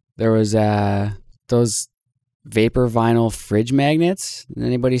Reddit. There was those vapor vinyl fridge magnets. Did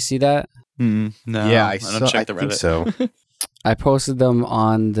anybody see that? No, yeah, I don't check the think Reddit. so. I posted them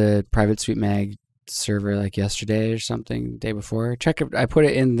on the Private Suite Mag server like yesterday or something, day before. Check it. I put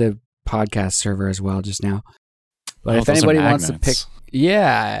it in the podcast server as well just now. But if those are anybody wants to pick,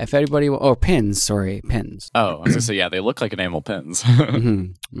 magnets. if anybody, pins. Sorry, pins. Oh, I was gonna say, yeah, they look like enamel pins.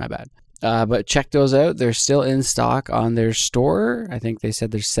 My bad. But check those out. They're still in stock on their store. I think they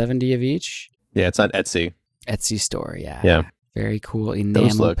said there's 70 of each. Yeah, it's on Etsy. Etsy store. Yeah. Yeah. Very cool Those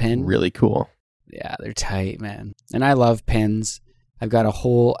enamel look pin. really cool. Yeah, they're tight, man. And I love pins. I've got a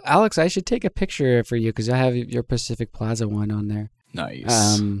whole Alex. I should take a picture for you because I have your Pacific Plaza one on there.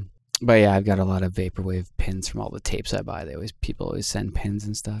 Nice. But yeah, I've got a lot of vaporwave pins from all the tapes I buy. People always send pins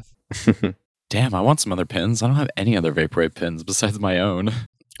and stuff. Damn, I want some other pins. I don't have any other vaporwave pins besides my own.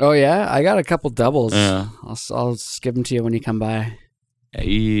 Oh yeah, I got a couple doubles. Yeah. I'll give them to you when you come by.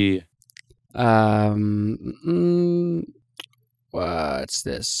 Hey. What's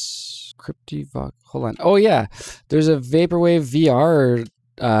this? Cryptivox. Hold on. Oh yeah, there's a vaporwave VR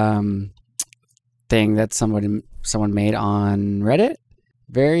thing that someone made on Reddit.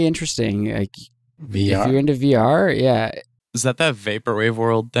 Very interesting. Like VR, if you're into VR, yeah, Is that vaporwave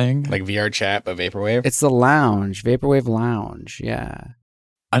world thing? like VR chat, but vaporwave. it's the lounge, vaporwave lounge. Yeah.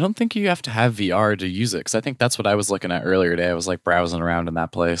 I don't think you have to have VR to use it because I think that's what I was looking at earlier today. I was like browsing around in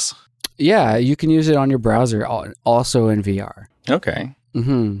that place. Yeah, you can use it on your browser also in VR. Okay.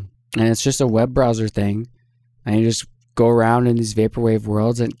 And it's just a web browser thing. And you just go around in these vaporwave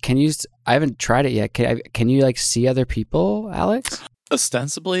worlds. And I haven't tried it yet. Can you like see other people, Alex?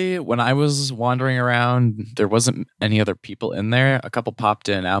 Ostensibly, when I was wandering around, there wasn't any other people in there. A couple popped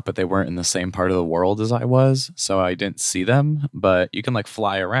in and out, but they weren't in the same part of the world as I was, so I didn't see them. But you can like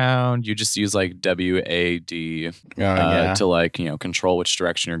fly around. You just use like WAD Yeah. to like control which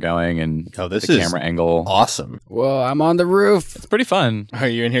direction you're going and This the is camera angle. awesome. Whoa, I'm on the roof. It's pretty fun. Are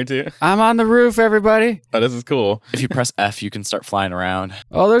you in here too? I'm on the roof, everybody. Oh, this is cool. If you press F, you can start flying around.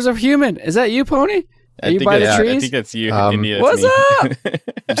 Oh, there's a human. Is that you, Pony? Are you by the I trees? think that's you. India, What's that's me.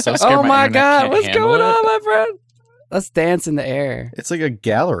 I'm so scared Oh my internet God, can't what's handle going it. on, my friend? Let's dance in the air. It's like a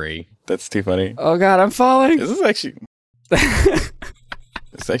gallery. That's too funny. Oh God, I'm falling. This is actually,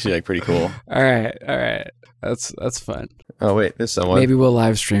 it's actually like pretty cool. All right. That's fun. Oh wait, there's someone. Maybe we'll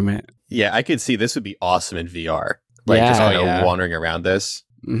live stream it. Yeah, I could see this would be awesome in VR. Like Yeah. just kind Oh, of yeah. wandering around this.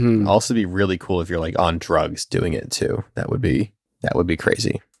 Mm-hmm. Also be really cool if you're like on drugs doing it too. That would be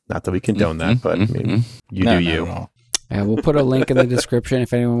crazy. Not that we condone that, but I mean, you No, do not you. at all. Yeah, we'll put a link in the description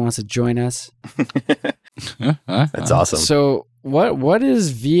if anyone wants to join us. That's awesome. So what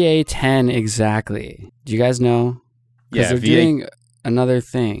is VA10 exactly? Do you guys know? Because Yeah, they're doing another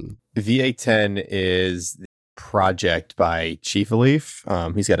thing. VA10 is the project by Chief Leaf.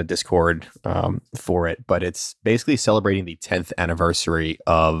 He's got a Discord for it, but it's basically celebrating the 10th anniversary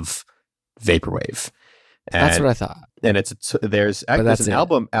of Vaporwave. And, That's what I thought. and there's that's an it.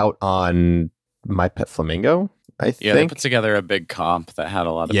 album out on My Pet Flamingo, I Yeah, they think. put together a big comp that had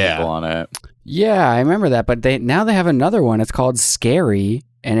a lot of Yeah. people on it. Yeah, I remember that. But now they have another one. It's called Scary,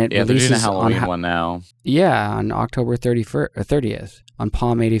 and it Yeah, they're doing a releases Halloween one now. on October 31st or 30th on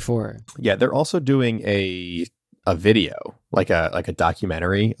Palm 84. Yeah, they're also doing a video, like a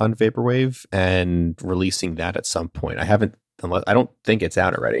documentary on Vaporwave, and releasing that at some point. I don't think it's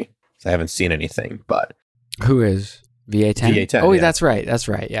out already. So I haven't seen anything, but Who is VA10? VA10, Oh, yeah. that's right. That's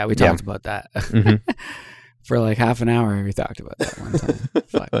right. Yeah, we Yeah. talked about that Mhm. for like half an hour. We talked about that one time.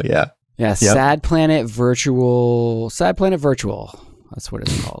 Fuck. oh yeah, Yeah, Sad Planet Virtual. That's what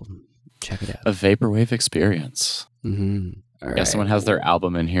it's called. Check it out. A vaporwave experience. Mm-hmm. Yeah, someone has their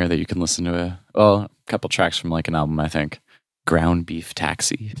album in here that you can listen to. A couple tracks from like an album, I think. Ground Beef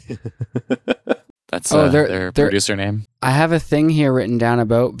Taxi. That's their producer name. I have a thing here written down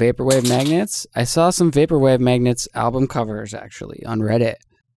about vaporwave magnets. I saw some vaporwave magnets album covers actually on Reddit.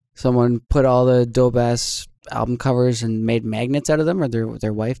 Someone put all the dope ass album covers and made magnets out of them, or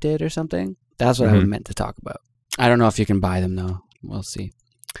their wife did, or something. That's what I meant to talk about. I don't know if you can buy them though. We'll see.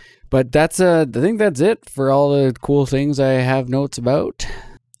 But I think that's it for all the cool things I have notes about.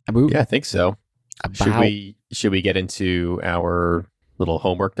 yeah, I think so. Should we get into our little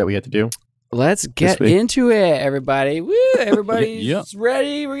homework that we had to do? Let's get week? into it, everybody. Woo! Everybody's Yeah.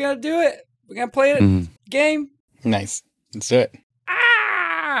 ready. We're gonna do it. We're gonna play it Mhm. game. Nice. Let's do it.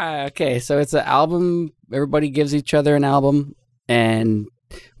 Okay, so it's an album. Everybody gives each other an album, and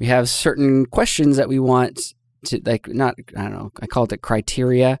we have certain questions that we want to I don't know. I call it the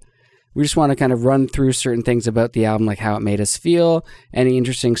criteria. We just want to kind of run through certain things about the album, like how it made us feel, any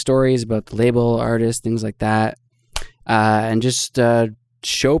interesting stories about the label, artist, things like that, and just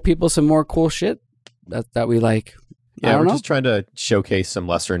show people some more cool shit that we like. I Yeah, don't we're know. just trying to showcase some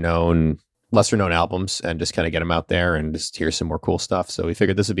lesser known lesser known albums and just kind of get them out there and just hear some more cool stuff. So we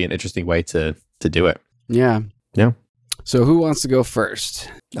figured this would be an interesting way to do it. Yeah. Yeah. So who wants to go first?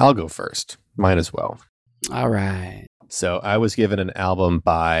 I'll go first. Mine as well. All right. So I was given an album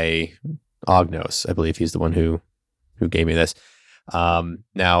by Ognos. I believe he's the one who gave me this.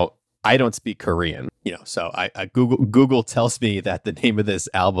 Now I don't speak Korean, so I Google tells me that the name of this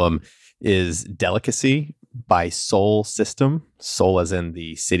album is Delicacy by Seoul System. Seoul as in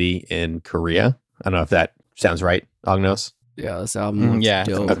the city in Korea. I don't know if that sounds right, Ognos. Yeah, this album looks Yeah,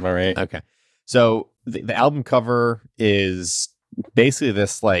 dope. sounds about right. Okay. So the album cover is basically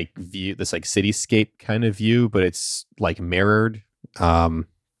this like view, this like cityscape kind of view, but it's like mirrored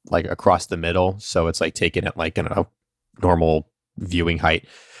like across the middle. So it's like taken at like a normal viewing height.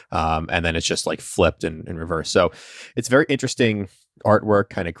 And then it's just like flipped in reverse. So it's very interesting artwork,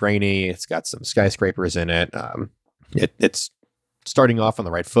 kind of grainy. It's got some skyscrapers in it. It's starting off on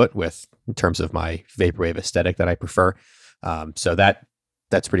the right foot in terms of my vaporwave aesthetic that I prefer. So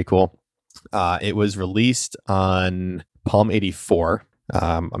that's pretty cool. It was released on Palm 84.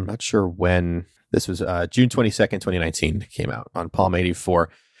 I'm not sure when this was. June 22nd, 2019 came out on Palm 84.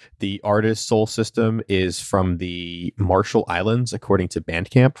 The artist Seoul System is from the Marshall Islands, according to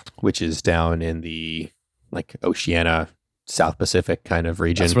Bandcamp, which is down in the like Oceania, South Pacific kind of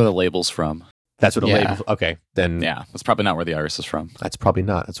region. That's where the label's from. That's what a Yeah. label. Okay, then Yeah, that's probably not where the artist is from. that's probably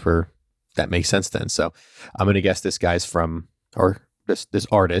not. That's where that makes sense then. So I'm gonna guess this guy's from, or this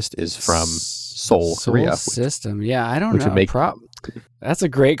artist is from Seoul, Korea. System. Yeah, I don't Which know. would make- That's a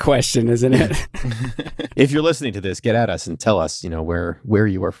great question, isn't it? If you're listening to this, get at us and tell us, where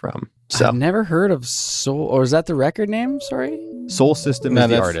you are from. So I've never heard of Soul, or is that the record name? Sorry. Soul System No, is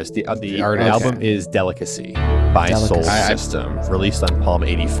the that's artist. The the art artist. album is Delicacy by Delicacy. Soul System, released on Palm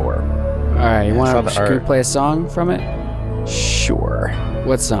 84. All right, you I saw want the to? Can we art. play a song from it? Sure.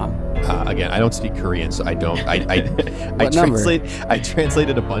 What song? Again, I don't speak Korean, so I don't. I What number? I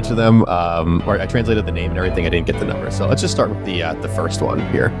translated a bunch of them, or I translated the name and everything. I didn't get the number, so let's just start with the first one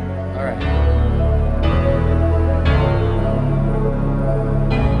here. All right.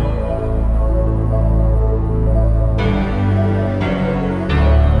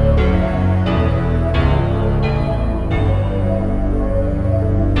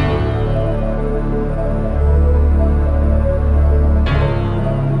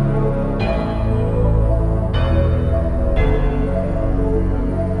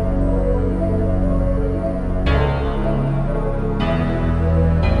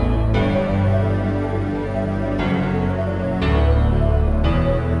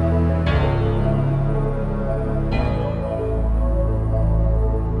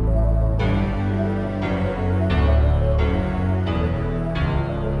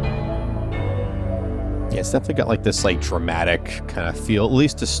 Yeah, it's definitely got like this like dramatic kind of feel, at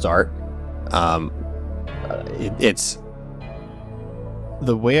least to start. It's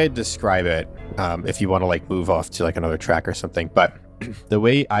the way I describe it. If you want to like move off to like another track or something, but the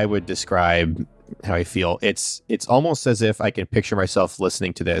way I would describe how I feel, it's almost as if I can picture myself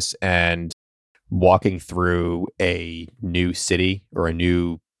listening to this and walking through a new city or a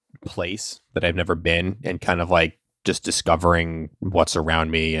new place that I've never been, and kind of like just discovering what's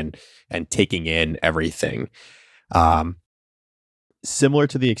around me and taking in everything. Similar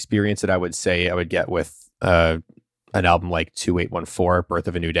to the experience that I would say I would get with an album like 2814, Birth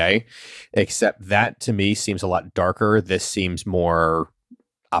of a New Day, except that to me seems a lot darker. This seems more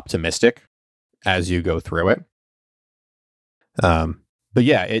optimistic as you go through it. But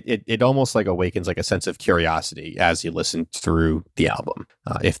yeah, it almost like awakens like a sense of curiosity as you listen through the album,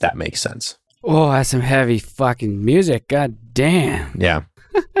 if that makes sense. Oh, that's some heavy fucking music. God damn. Yeah.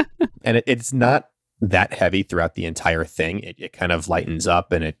 And it's not that heavy throughout the entire thing. It kind of lightens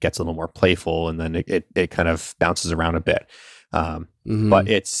up and it gets a little more playful, and then it kind of bounces around a bit. Mhm. But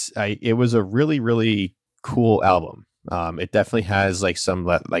it was a really, really cool album. It definitely has like some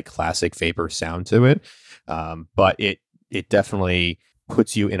like classic Vapor sound to it. But it definitely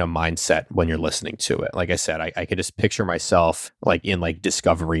puts you in a mindset when you're listening to it. Like I said, I could just picture myself like in like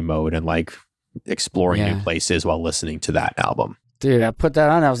discovery mode and like exploring new Yeah. places while listening to that album. Dude, I put that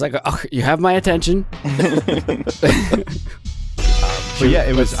on. I was like, oh, you have my attention. But yeah,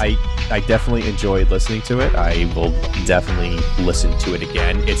 it was. I definitely enjoyed listening to it. I will definitely listen to it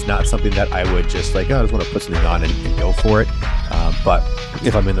again. It's not something that I would just like, oh, I just want to put something on and go for it. But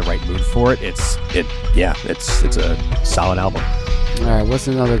if I'm in the right mood for it, it's a solid album. All right, what's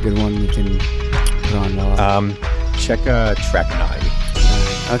another good one you can put on, Noah? Check track 9.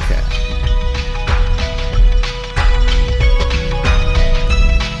 Okay.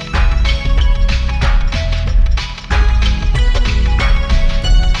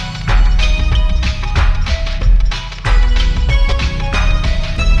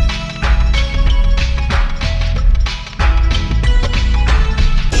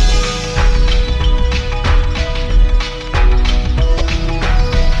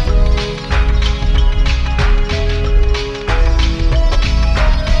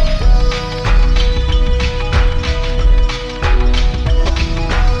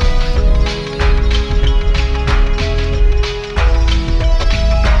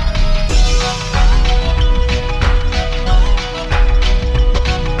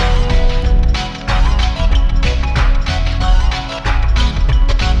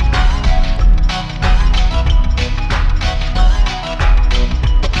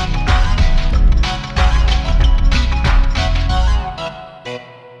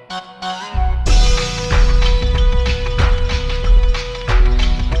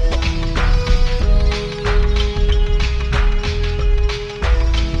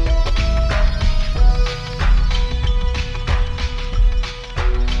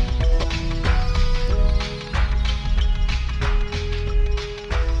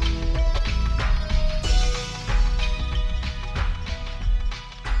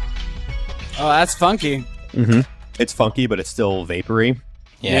 Oh, that's funky. Mm-hmm. It's funky, but it's still vapory.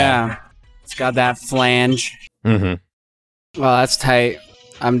 Yeah. It's got that flange. Mm-hmm. Well, that's tight.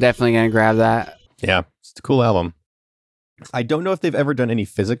 I'm definitely going to grab that. Yeah, it's a cool album. I don't know if they've ever done any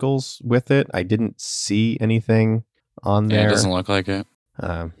physicals with it. I didn't see anything on Yeah, there. it doesn't look like it.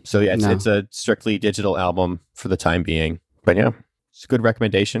 So yeah, No. it's a strictly digital album for the time being. But yeah, it's a good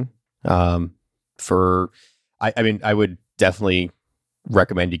recommendation. I mean, I would definitely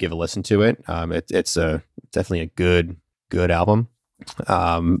recommend you give a listen to it. It's definitely a good album.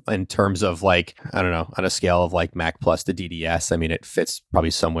 In terms of like, I don't know, on a scale of like Mac Plus to DDS, I mean, it fits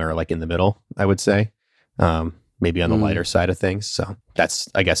probably somewhere like in the middle, I would say. Maybe on the lighter side of things. So that's,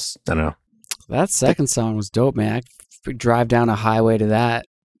 I guess, I don't know. That second song was dope, man. I drive down a highway to that.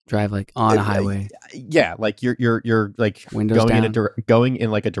 Drive like on a highway. Yeah, like you're like Windows down. going in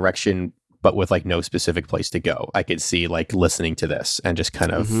like a direction, but with like no specific place to go. I could see like listening to this and just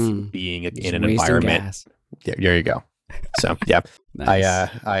kind of being in Just an wasting environment. gas. Yeah, there you go. So yeah, Nice.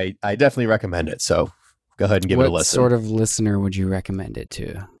 I definitely recommend it. So go ahead and give it a What listen. sort of listener would you recommend it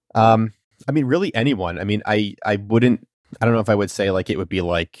to? I mean, really anyone. I mean, I don't know if I would say like it would be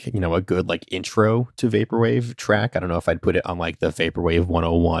like, you know, a good like intro to Vaporwave track. I don't know if I'd put it on like the Vaporwave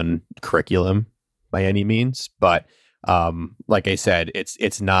 101 curriculum by any means, but like I said,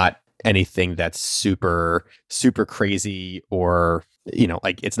 it's not anything that's super crazy, or you know,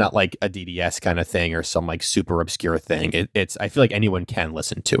 like it's not like a DDS kind of thing or some like super obscure thing. It's I feel like anyone can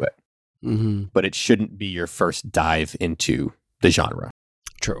listen to it, but it shouldn't be your first dive into the genre.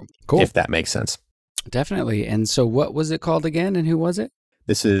 True. Cool. If that makes sense. Definitely. And so what was it called again, and who was it?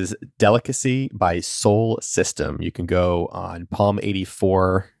 This is Delicacy by Soul System. You can go on Palm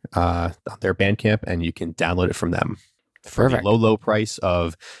 84, their Bandcamp, and you can download it from them for Perfect. the low price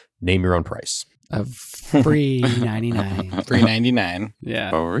of name your own price. Of free 99. $3.99.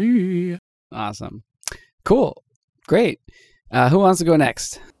 Yeah. Free. Awesome. Cool. Great. Who wants to go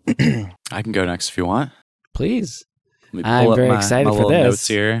next? I can go next if you want. Please. Let me I'm pull up very my excited for little this. notes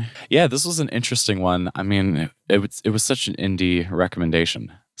here. Yeah, this was an interesting one. I mean, it was such an indie recommendation.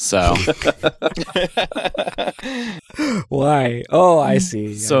 So, Why? Oh, I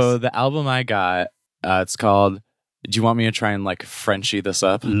see. so the album I got, it's called. Do you want me to try and like Frenchy this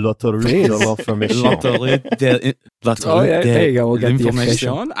up? Loterie de l'information. Oh, yeah, there you go. We'll get the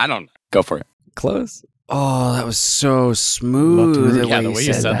official. L'information? I don't know. Go for it. Close. Oh, that was so smooth. Yeah, the way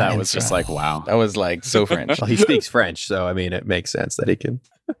you said that was just like, wow. That was like so French. Well, he speaks French, so I mean, it makes sense that he can.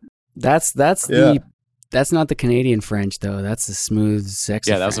 That's Yeah. that's not the Canadian French though. That's the smooth,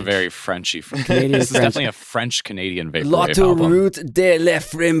 sexy. Yeah, that was a French. very Frenchy. Canadian This is French. definitely a French-Canadian vaporwave album. L'autoroute de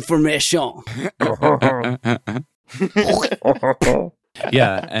l'information.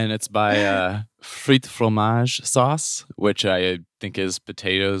 Yeah, and it's by Frites Fromage Sauce, which I think is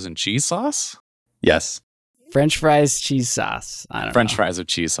potatoes and cheese sauce. Yes. French fries, cheese sauce. I don't French know. fries with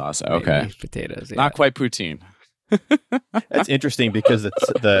cheese sauce. Maybe Okay. potatoes. Yeah. Not quite poutine. That's interesting because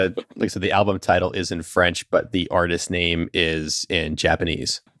the like I said, the album title is in French, but the artist name is in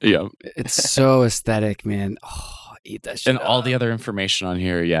Japanese. Yeah. It's so aesthetic, man. Oh, eat that shit. And all up. the other information on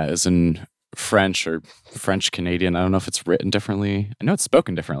here, yeah, is in French or French Canadian. I don't know if it's written differently. I know it's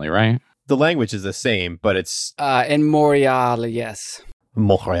spoken differently, right? The language is the same, but it's In Montreal, yes.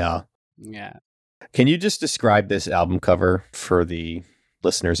 Montreal. Yeah. Can you just describe this album cover for the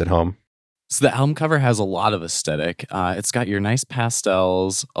listeners at home? So the album cover has a lot of aesthetic. It's got your nice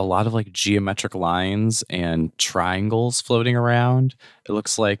pastels, a lot of like geometric lines and triangles floating around. It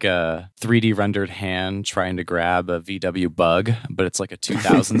looks like a 3D rendered hand trying to grab a VW bug, but it's like a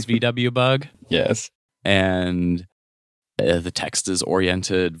 2000s VW bug. Yes. And the text is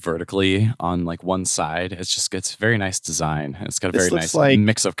oriented vertically on like one side. It's very nice design. It's got a This very looks nice like-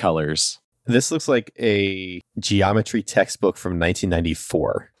 mix of colors. This looks like a geometry textbook from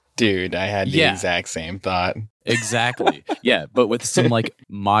 1994. Dude, I had the Yeah. exact same thought. Exactly. Yeah, but with some like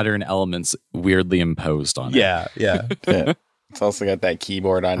modern elements weirdly imposed on it. Yeah. Yeah. It's also got that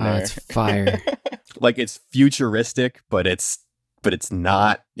keyboard on Oh, there. it's fire. Like it's futuristic, but it's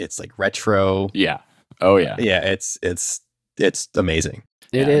not. It's like retro. Yeah. Oh yeah. Yeah, it's amazing.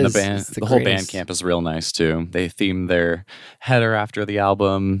 It Yeah, and is. The, band, It's the whole greatest. band camp is real nice too. They theme their header after the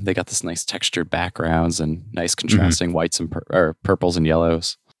album. They got this nice textured backgrounds and nice contrasting whites and purples and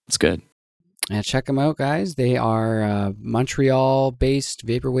yellows. It's good. Yeah, check them out, guys. They are Montreal-based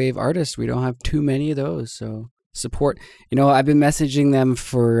vaporwave artists. We don't have too many of those, so support. You know, I've been messaging them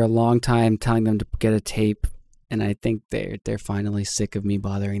for a long time, telling them to get a tape, and I think they're finally sick of me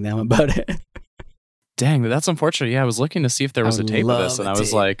bothering them about it. Dang, that's unfortunate. Yeah, I was looking to see if there was I a tape of this, love and a I was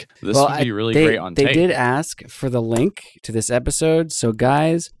tape. like, this Well, would be really they, great on they tape. did ask for the link to this episode, so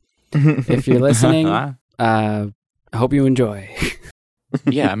guys, If you're listening, I hope you enjoy.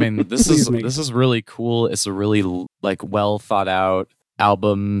 Yeah, I mean, this Please make- is really cool. It's a really like well thought out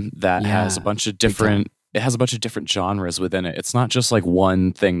album that has a bunch of different. It has a bunch of different genres within it. It's not just like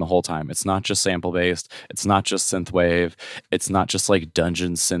one thing the whole time. It's not just sample based. It's not just synthwave. It's not just like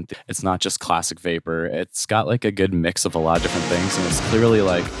dungeon synth. It's not just classic vapor. It's got like a good mix of a lot of different things, and it's clearly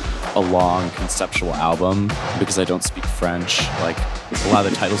like a long conceptual album. Because I don't speak French, like a lot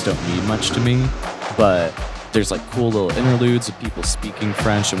of the titles don't mean much to me, but there's like cool little interludes of people speaking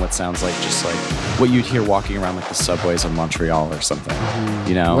French and what sounds like just like what you'd hear walking around like the subways of Montreal or something,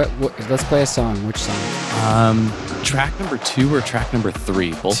 you know? Let's play a song. Which song? Track number 2 or track number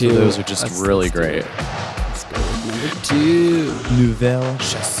 3. Both of those are just really great. Let's go with number 2. Nouvelle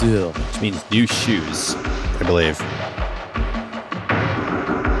Chasseur. Which means new shoes, I believe.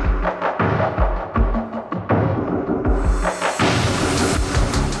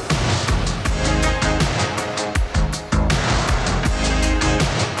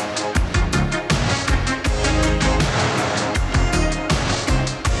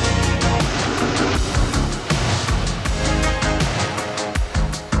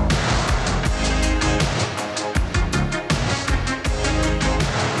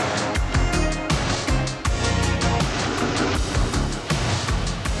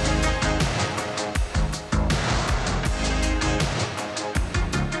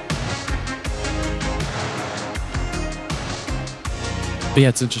 But yeah,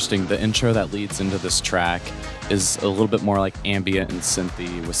 it's interesting. The intro that leads into this track is a little bit more like ambient and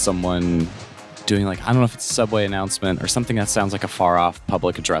synthy with someone doing like, I don't know if it's a subway announcement or something that sounds like a far off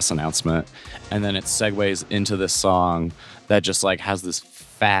public address announcement. And then it segues into this song that just like has this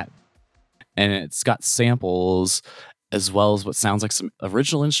fat, and it's got samples as well as what sounds like some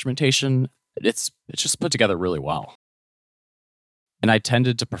original instrumentation. It's just put together really well. And I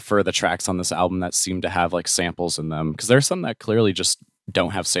tended to prefer the tracks on this album that seem to have like samples in them, because there's some that clearly just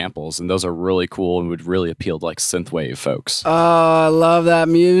don't have samples, and those are really cool and would really appeal to like synthwave folks. Oh, I love that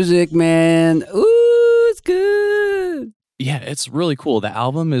music, man. Ooh, it's good. Yeah, it's really cool. The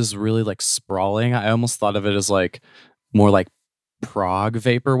album is really like sprawling. I almost thought of it as like more like prog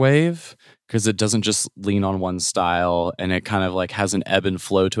vaporwave, because it doesn't just lean on one style, and it kind of like has an ebb and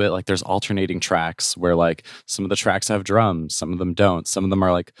flow to it. Like there's alternating tracks where like some of the tracks have drums, some of them don't. Some of them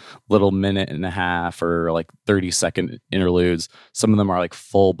are like little minute and a half or like 30-second interludes. Some of them are like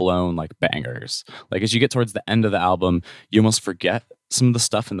full blown like bangers. Like as you get towards the end of the album, you almost forget some of the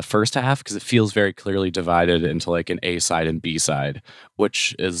stuff in the first half because it feels very clearly divided into like an A side and B side,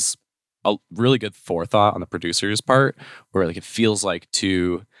 which is a really good forethought on the producer's part, where like it feels like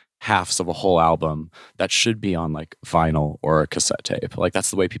two halves of a whole album that should be on like vinyl or a cassette tape. Like that's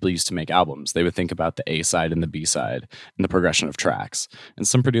the way people used to make albums. They would think about the A side and the B side and the progression of tracks. And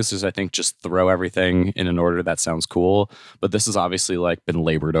some producers, I think, just throw everything in an order that sounds cool. But this has obviously like been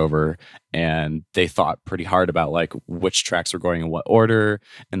labored over, and they thought pretty hard about like which tracks were going in what order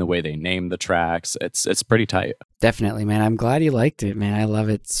and the way they named the tracks. It's pretty tight. Definitely, man. I'm glad you liked it, man. I love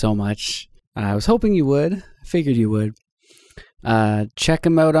it so much. I was hoping you would. I figured you would. Check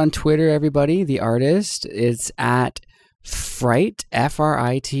him out on Twitter, everybody. The artist, it's at Frite,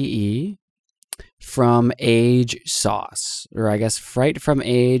 Frite, from Age Sauce, or I guess Frite from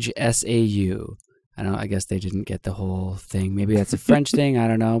Age SAU. I guess they didn't get the whole thing. Maybe that's a French thing. I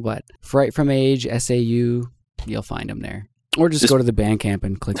don't know, but Frite from Age SAU, you'll find him there, or just go to the Bandcamp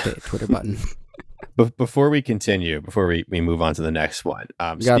and click the Twitter button. Before we continue, before we move on to the next one,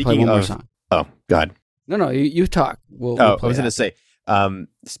 You gotta play one more song. Oh, God. No, you talk. We'll I play was going to say,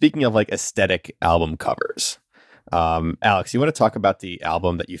 speaking of like aesthetic album covers, Alex, you want to talk about the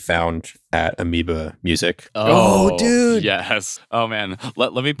album that you found at Amoeba Music? Oh, dude. Yes. Oh, man.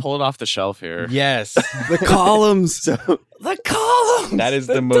 Let me pull it off the shelf here. Yes. The columns. So The columns. That is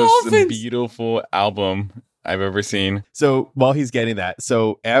the most beautiful album I've ever seen. So while he's getting that,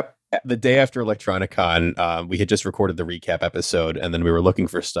 the day after Electronicon, we had just recorded the recap episode, and then we were looking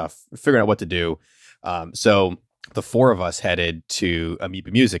for stuff, figuring out what to do. So the four of us headed to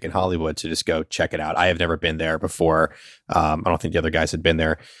Amoeba Music in Hollywood to just go check it out. I have never been there before. I don't think the other guys had been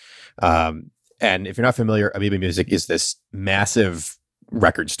there. And if you're not familiar, Amoeba Music is this massive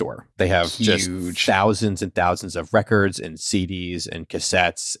record store. They have just thousands and thousands of records and CDs and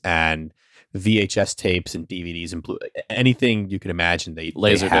cassettes and VHS tapes and DVDs and anything you can imagine they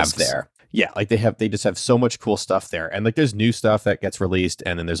have there. Yeah, like they just have so much cool stuff there. And like there's new stuff that gets released,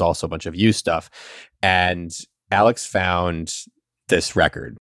 and then there's also a bunch of used stuff. And Alex found this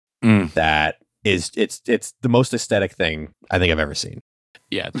record that is it's the most aesthetic thing I think I've ever seen.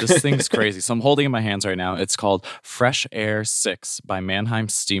 Yeah, this thing's crazy. So I'm holding it in my hands right now. It's called Fresh Air 6 by Mannheim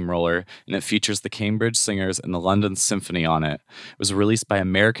Steamroller, and it features the Cambridge Singers and the London Symphony on it. It was released by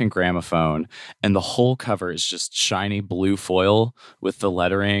American Gramophone, and the whole cover is just shiny blue foil with the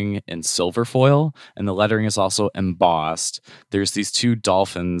lettering in silver foil, and the lettering is also embossed. There's these two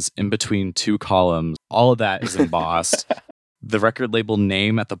dolphins in between two columns. All of that is embossed. The record label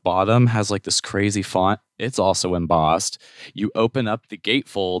name at the bottom has like this crazy font. It's also embossed. You open up the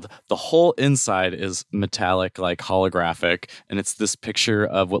gatefold, the whole inside is metallic, like holographic, and it's this picture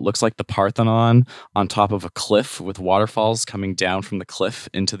of what looks like the Parthenon on top of a cliff with waterfalls coming down from the cliff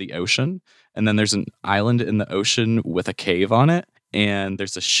into the ocean. And then there's an island in the ocean with a cave on it. And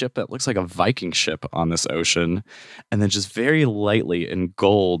there's a ship that looks like a Viking ship on this ocean. And then just very lightly in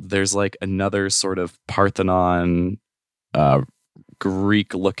gold, there's like another sort of Parthenon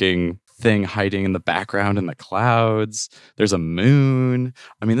Greek looking thing hiding in the background in the clouds. There's a moon.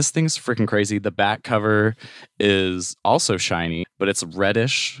 I mean, this thing's freaking crazy. The back cover is also shiny, but it's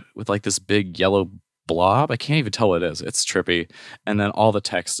reddish with like this big yellow blob. I can't even tell what it is. It's trippy. And then all the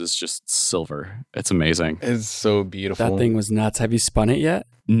text is just silver. It's amazing. It's so beautiful. That thing was nuts. Have you spun it yet?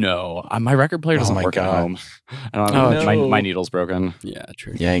 No, my record player doesn't my work at God. home. I don't know, no. my needle's broken. Yeah,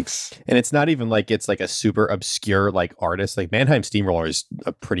 true. Yikes. And it's not even like it's like a super obscure like artist. Like Mannheim Steamroller is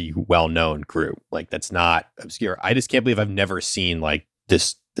a pretty well-known group. Like that's not obscure. I just can't believe I've never seen like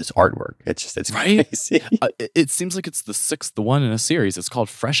this artwork. It's Right? crazy. It seems like it's the sixth one in a series. It's called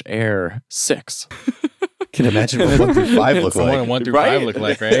Fresh Air 6. Can imagine what 1 through 5 look It's the one like. 1 through Right? 5 look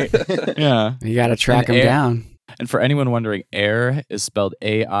like, right? Yeah. You got to track And them air- down. And for anyone wondering, air is spelled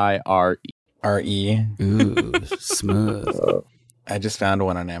A-I-R-E. R-E. Ooh, smooth. I just found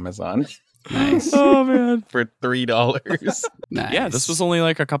one on Amazon Nice. Oh, man. for $3. Nice. Yeah, this was only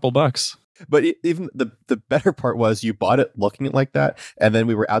like a couple bucks. But even the better part was you bought it looking like that, and then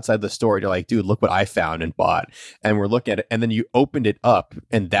we were outside the store. And you're like, dude, look what I found and bought. And we're looking at it, and then you opened it up,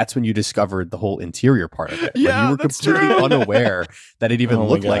 and that's when you discovered the whole interior part of it. When Yeah, you were that's completely true. unaware that it even Oh my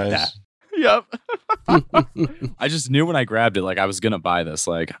looked like gosh. that. Yep. I just knew when I grabbed it, like I was going to buy this.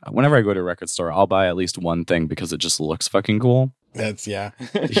 Like whenever I go to a record store, I'll buy at least one thing because it just looks fucking cool. That's, yeah.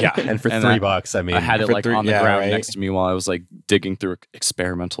 Yeah. And for And $3, I mean, I had it for like three- on the yeah, ground right. next to me while I was like digging through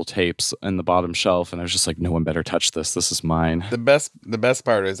experimental tapes in the bottom shelf. And I was just like, no one better touch this. This is mine. The best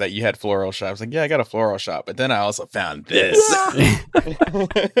part is that you had floral shop. I was like, yeah, I got a floral shop. But then I also found this.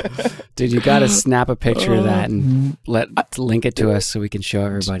 Dude, you got to snap a picture of that and link it to us so we can show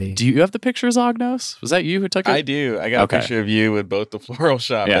everybody. Do you have the pictures, Ognos? Was that you who took it? I do. I got Okay. a picture of you with both the floral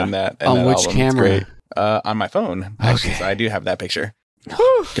shop Yeah. and that. And On that which album. It's camera? great. On my phone. Actually, Okay. so I do have that picture.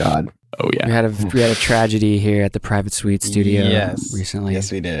 God. Oh, yeah. We had a tragedy here at the Private Suite studio Yes. recently.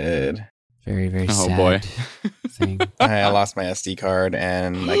 Yes, we did. Very, very Oh, sad boy. thing. I lost my SD card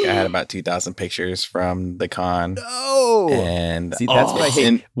and like I had about 2,000 pictures from the con. No. And See, that's what I hate.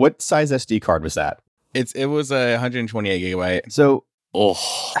 And What size SD card was that? it was a 128 gigabyte. So Oh,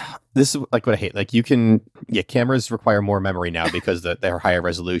 this is like what I hate. Like cameras require more memory now because they're higher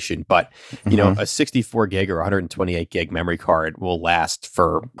resolution. But you know, a 64 gig or 128 gig memory card will last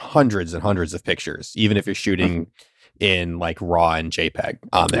for hundreds and hundreds of pictures, even if you're shooting in like RAW and JPEG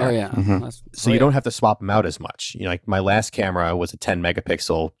on there. Oh, yeah. Mhm. That's- So you don't have to swap them out as much. You know, like my last camera was a 10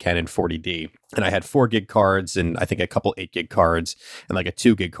 megapixel Canon 40D, and I had 4 gig cards and I think a couple 8 gig cards and like a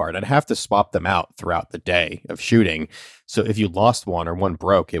 2 gig card. I'd have to swap them out throughout the day of shooting. So if you lost one or one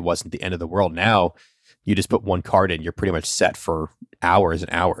broke, it wasn't the end of the world. Now you just put one card in, you're pretty much set for hours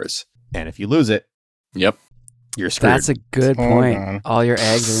and hours. And if you lose it, yep. you're screwed. That's a good Hold point. on. All your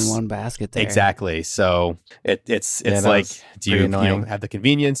eggs are in one basket there. Exactly. So it's Yeah, that like, was do you pretty annoying. have the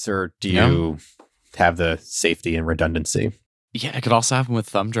convenience or do Yeah. you have the safety and redundancy? Yeah, it could also happen with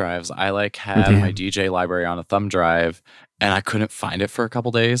thumb drives. I like had Yeah. my DJ library on a thumb drive and I couldn't find it for a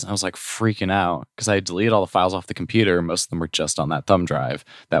couple days. I was like freaking out because I deleted all the files off the computer. Most of them were just on that thumb drive.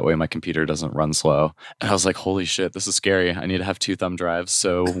 That way my computer doesn't run slow. And I was like, holy shit, this is scary. I need to have 2 thumb drives.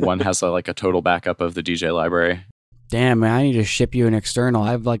 So one has like a total backup of the DJ library. Damn, man, I need to ship you an external.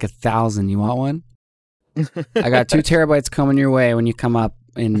 I have like 1,000. You want one? I got 2 terabytes coming your way when you come up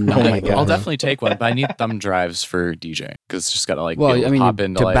in. Oh my God. I'll definitely take one, but I need thumb drives for DJ because it's just got to like Well, be able I to mean, pop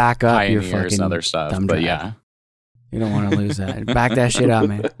into to like back up your Pioneers fucking and other stuff. thumb But drive. yeah, You don't want to lose that. Back that shit up,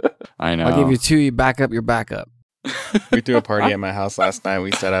 man. I know. I'll give you 2. You back up your backup. We threw a party at my house last night.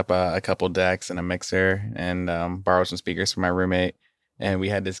 We set up a couple decks and a mixer and borrowed some speakers from my roommate. And we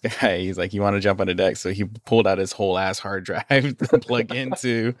had this guy, he's like, you want to jump on the deck? So he pulled out his whole ass hard drive to plug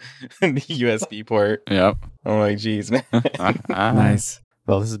into the USB port. Yep. I'm like, geez, man. Nice.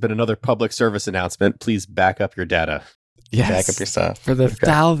 Well, this has been another public service announcement. Please back up your data. Yes. Back up your stuff. For the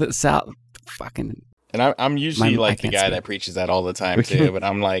fucking. And I'm usually I like the can't guy speak. that preaches that all the time too. But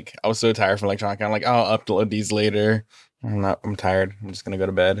I'm like, I was so tired from electronica. I'm like, I'll upload these later. I'm tired. I'm just gonna go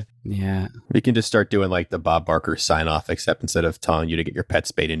to bed. Yeah. We can just start doing like the Bob Barker sign off, except instead of telling you to get your pet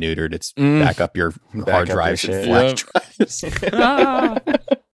spayed and neutered, it's back up your Back hard up your drives and shit. flash drives.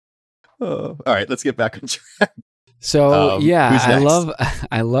 All right, let's get back on track. So yeah, who's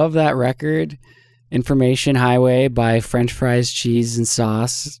I love that record, Information Highway by French Fries, Cheese, and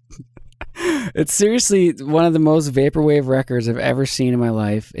Sauce. It's seriously one of the most vaporwave records I've ever seen in my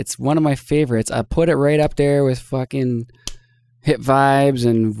life. It's one of my favorites. I put it right up there with fucking Hit Vibes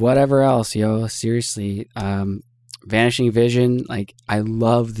and whatever else, yo. Seriously, Vanishing Vision. Like, I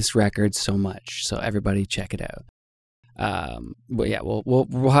love this record so much. So everybody check it out. But yeah,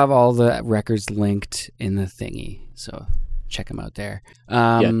 we'll have all the records linked in the thingy. So check them out there.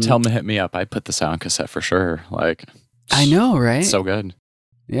 Tell me, hit me up. I put this out on cassette for sure. Like, I know, right? so good.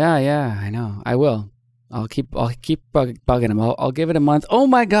 Yeah, I know. I will. I'll keep bugging him. I'll give it a month. Oh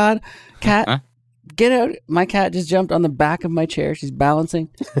my God, cat, Huh? get out! My cat just jumped on the back of my chair. She's balancing.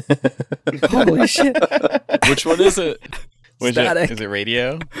 Holy shit! Which one is it? Static. Is it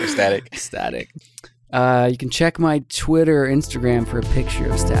radio or static? Static. You can check my Twitter or Instagram for a picture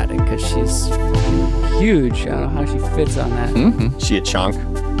of Static because she's fucking huge. I don't know how she fits on that. Mm-hmm. She a chunk?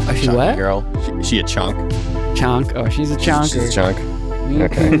 Oh, she Chunky what? girl. She a chunk? Chonk. Oh, she's a chonker. She's a chunk.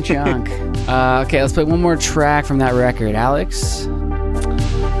 Okay. Chonk. Okay, let's play one more track from that record. Alex?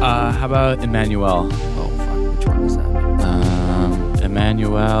 How about Emmanuel? Oh, fuck. Which one is that?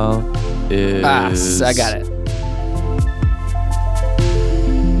 Emmanuel is. I got it.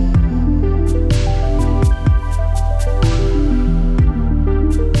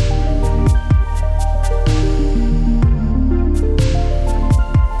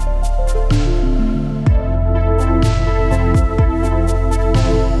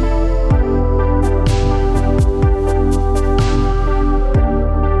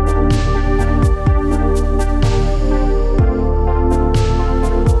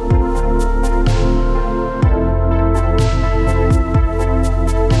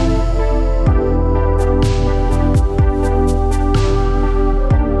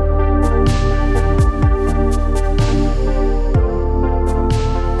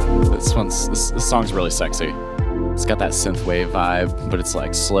 This song's really sexy. It's got that synthwave vibe, but it's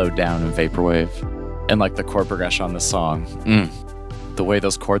like slowed down in vaporwave. And like the chord progression on this song, the way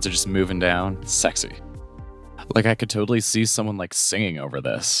those chords are just moving down, sexy. Like I could totally see someone like singing over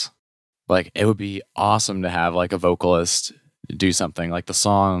this. Like it would be awesome to have like a vocalist do something. Like the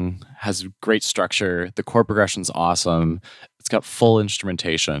song has great structure, the chord progression's awesome. It's got full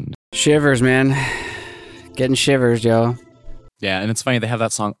instrumentation. Shivers, man. Getting shivers, yo. Yeah, and it's funny, they have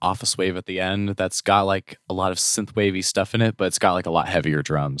that song Office Wave at the end that's got like a lot of synthwavy stuff in it, but it's got like a lot heavier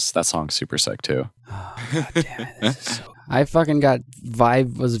drums. That song's super sick too. Oh, God damn it. This is so... I fucking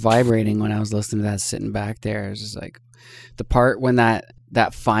was vibrating when I was listening to that sitting back there. It was just like the part when that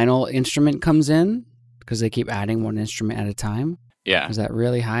final instrument comes in, because they keep adding one instrument at a time. Yeah. Was that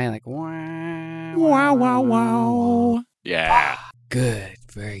really high? Like, wow. Wow. Yeah. Good.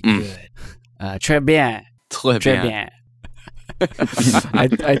 Very good. Très bien. Très bien.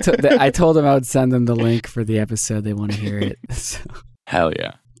 I told them I would send them the link for the episode. They want to hear it. So. Hell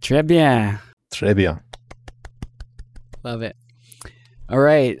yeah. Très bien. Très bien. Love it. All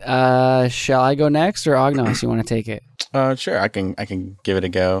right. Shall I go next or Agnos? You want to take it? Sure. I can give it a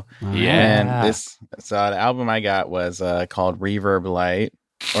go. Yeah. And the album I got was called Reverb Light.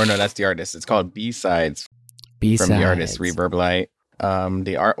 Or no, that's the artist. It's called B-Sides from the artist Reverb Light.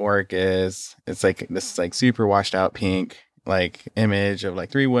 The artwork it's like this like super washed out pink like image of like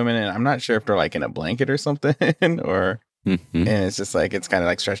three women, and I'm not sure if they're like in a blanket or something or and it's just like it's kind of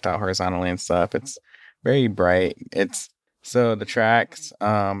like stretched out horizontally and stuff. It's very bright. So the tracks,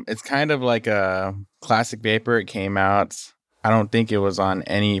 it's kind of like a classic vapor. It came out, I don't think it was on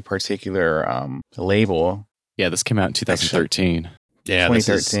any particular label. Yeah, this came out in 2013. Yeah,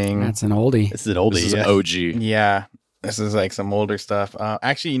 2013. That's an oldie. This is an oldie. This is yeah. OG. Yeah, this is like some older stuff.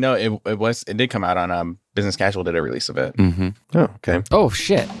 Actually, it did come out on Business Casual did a release of it. Mm-hmm. Oh, okay. Oh,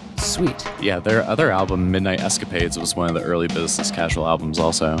 shit. Sweet. Yeah, their other album, Midnight Escapades, was one of the early Business Casual albums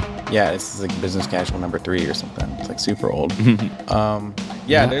also. Yeah, this is like Business Casual number 3 or something. It's like super old.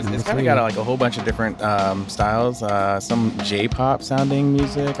 Yeah, It's number kind 3. of got like a whole bunch of different styles. Some J-pop sounding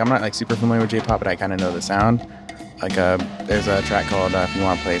music. I'm not like super familiar with J-pop, but I kind of know the sound. Like there's a track called if you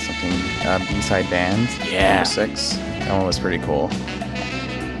want to play something B-side bands. Yeah. Number 6. That one was pretty cool.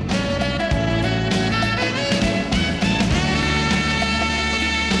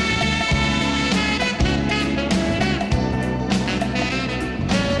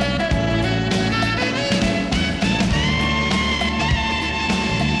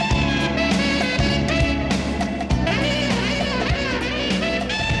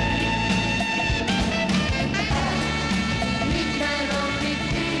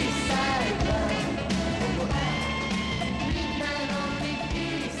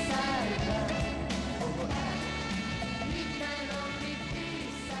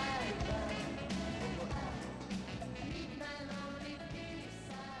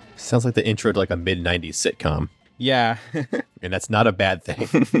 Sounds like the intro to like a mid-90s sitcom. Yeah. And that's not a bad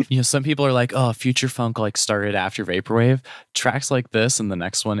thing. You know, some people are like, oh, future funk like started after vaporwave. Tracks like this and the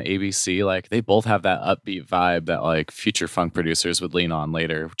next one, ABC, like they both have that upbeat vibe that like future funk producers would lean on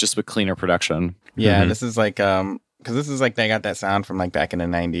later, just with cleaner production. Yeah, this is like because this is like they got that sound from like back in the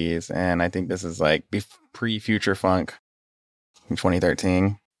 90s, and I think this is like pre-future funk in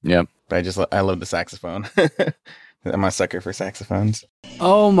 2013. Yep. But I love the saxophone. I'm a sucker for saxophones.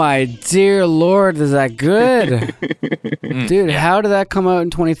 Oh my dear Lord, is that good? Dude, how did that come out in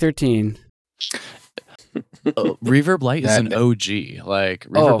 2013? Reverb Light is an OG. Like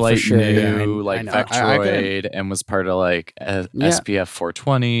Reverb for Light sure. knew I know. Vectroid and was part of like SPF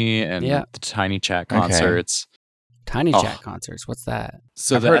 420 and the Tiny Chat concerts. Tiny Chat concerts. What's that?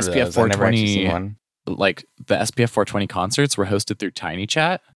 So I've the heard of SPF those. I've never actually 420 seen one. like the SPF 420 concerts were hosted through Tiny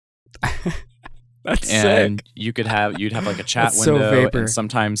Chat. That's And sick. you'd have like a chat That's so window, vapor. and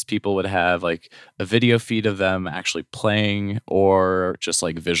sometimes people would have like a video feed of them actually playing, or just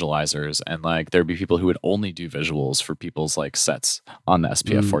like visualizers, and like there'd be people who would only do visuals for people's like sets on the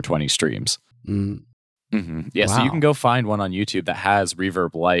SPF 420 streams. Yeah, so you Wow. can go find one on YouTube that has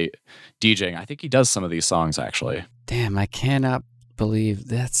Reverb Light DJing. I think he does some of these songs actually. Damn, I cannot believe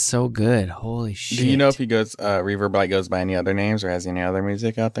that's so good. Holy shit. Do you know if he goes Reverb Light goes by any other names or has any other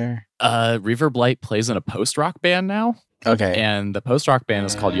music out there? Reverb Light plays in a post rock band now. Okay. And the post rock band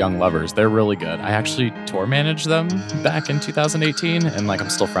is called Young Lovers. They're really good. I actually tour managed them back in 2018, and like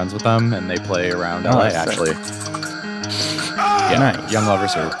I'm still friends with them, and they play around LA sick. actually. Yeah, Nice. Young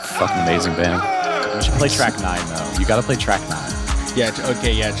Lovers are a fucking amazing band. You should play track 9 though. You gotta play track 9. Yeah,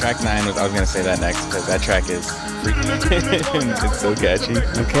 okay, yeah, track 9 was, I was going to say that next because that track is freaking, it's so catchy.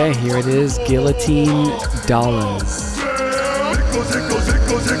 Okay, here it is. Guillotine Dollars.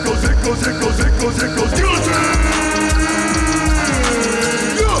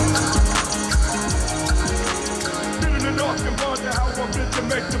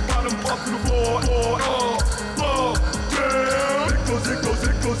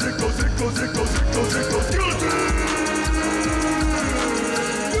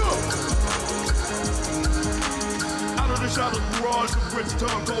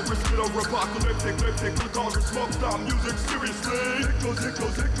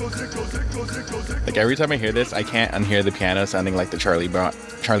 Like every time I hear this, I can't unhear the piano sounding like the Charlie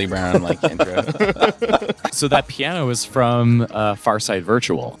Brown like intro. So that piano is from Farside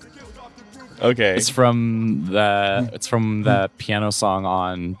Virtual. Okay. It's from the piano song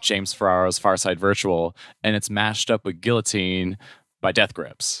on James Ferraro's Farside Virtual, and it's mashed up with Guillotine by Death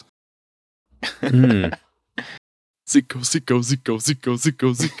Grips. Zico, Zico, Zico, Zico,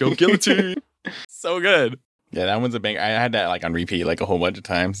 Zico, Zico, Guillotine. So good. Yeah, that one's a bang. I had that like on repeat like a whole bunch of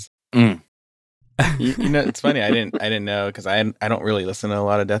times. Mm. You know, it's funny. I didn't know because I don't really listen to a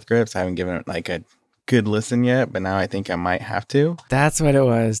lot of Death Grips. I haven't given it like a good listen yet, but now I think I might have to. That's what it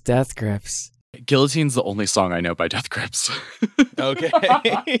was. Death Grips. Guillotine's the only song I know by Death Grips. Okay.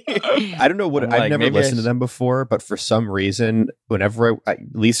 I don't know what I'm I've like, never maybe I listened to them before, but for some reason, whenever I at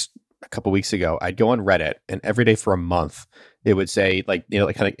least a couple weeks ago, I'd go on Reddit, and every day for a month, it would say like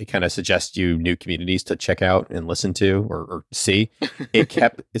it kind of suggests you new communities to check out and listen to or see.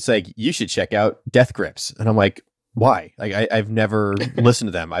 It's like you should check out Death Grips, and I'm like, why? Like I've never listened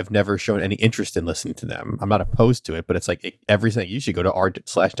to them. I've never shown any interest in listening to them. I'm not opposed to it, but it's like everything. You should go to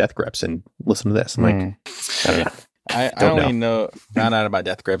r/Death Grips and listen to this. I'm like, I don't know. I only found out about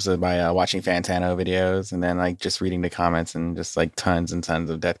Death Grips by watching Fantano videos and then like just reading the comments and just like tons and tons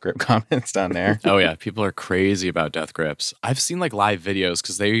of Death Grip comments down there. Oh yeah, people are crazy about Death Grips. I've seen like live videos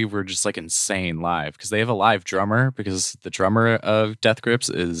because they were just like insane live because they have a live drummer because the drummer of Death Grips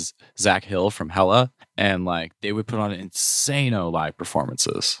is Zach Hill from Hella, and like they would put on insano live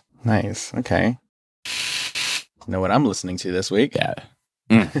performances. Nice. Okay. Know what I'm listening to this week? Yeah.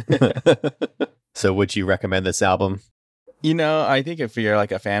 So would you recommend this album? You know, I think if you're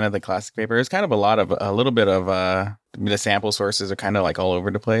like a fan of the classic vapor, it's kind of a little bit of the sample sources are kind of like all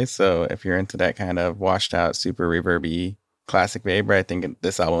over the place. So if you're into that kind of washed out, super reverby classic vapor, I think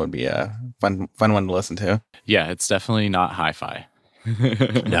this album would be a fun one to listen to. Yeah, it's definitely not hi-fi.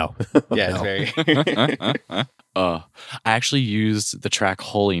 No. Yeah, it's very. I actually used the track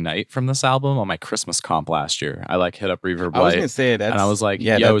Holy Night from this album on my Christmas comp last year. I like hit up Reverb I was Light, gonna say that, and I was like,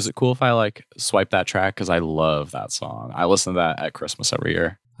 yo, is it cool if I like swipe that track? Because I love that song. I listen to that at Christmas every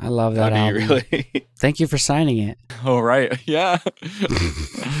year. I love that album. Really? Thank you for signing it. Oh, right. Yeah.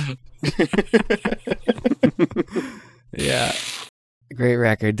 Yeah. Great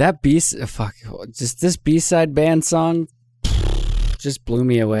record. That just this B-side band song just blew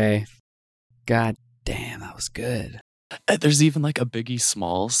me away. God damn, that was good. There's even like a Biggie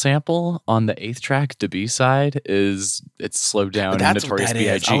Smalls sample on the 8th track. To B side it's slowed down. That's what Notorious that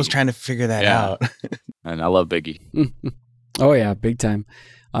B.I.G. is. I was trying to figure that Yeah. out. And I love Biggie. Oh yeah, big time.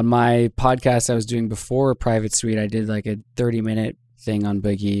 On my podcast I was doing before Private Suite, I did like a 30-minute thing on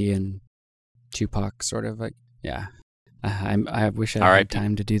Biggie and Tupac, sort of like, yeah. I wish I had R.I.P.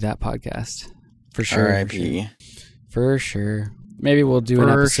 time to do that podcast. For sure. R.I.P. For sure. Maybe we'll do an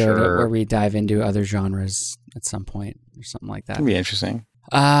For episode sure. where we dive into other genres at some point or something like that. That'd be interesting.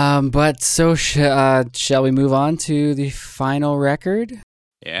 But so shall we move on to the final record?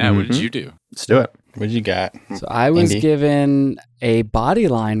 Yeah, what did Mhm. you do? Let's do it. What you got? So I was Indy? given a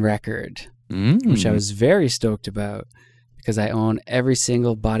Bodyline record, which Hmm. I was very stoked about because I own every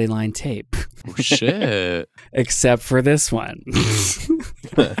single Bodyline tape Oh, shit. except for this one.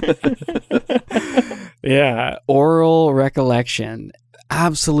 Yeah, Oral Recollection.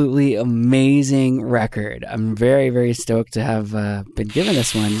 Absolutely amazing record. I'm very, very stoked to have been given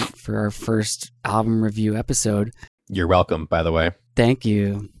this one for our first album review episode. You're welcome, by the way. Thank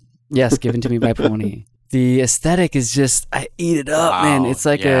you. Yes, given to me by Pony. The aesthetic is just, I eat it up, man. Wow, It's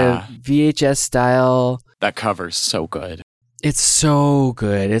like yeah. a VHS style. That cover's so good. It's so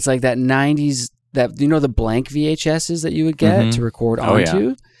good. It's like that 90s, that, you know, the blank VHSs that you would get Mhm. to record Oh, yeah.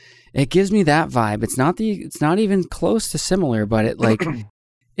 onto. It gives me that vibe. It's not even close to similar, but it like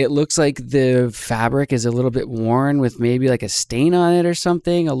it looks like the fabric is a little bit worn with maybe like a stain on it or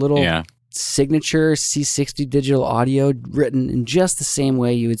something, a little Yeah. signature C60 digital audio written in just the same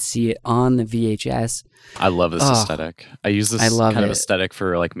way you would see it on the VHS. I love this Oh, aesthetic. I use this I love kind of it. aesthetic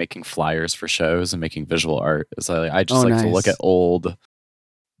for like making flyers for shows and making visual art. It's like I just Oh, like to nice. look at old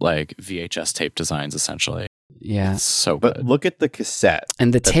like VHS tape designs essentially. Yeah. It's so But good. look at the cassette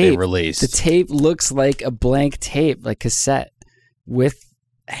And the that they tape, released. the tape looks like a blank tape, like cassette, with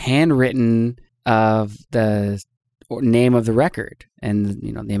handwritten of the name of the record and,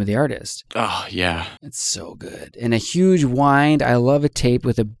 you know, name of the artist. Oh yeah. It's so good. And a huge wind. I love a tape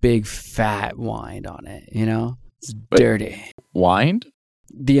with a big fat wind on it, you know? It's Wait. dirty. Wind?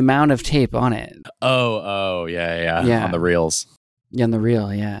 The amount of tape on it. Oh, yeah. Yeah. On the reels. Yeah, on the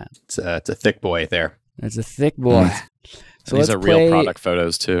reel, yeah. It's a thick boy there. It's a thick boy. So These let's are real play- product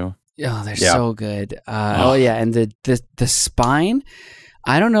photos too. Oh, they're Yeah. so good. Oh yeah, and the spine.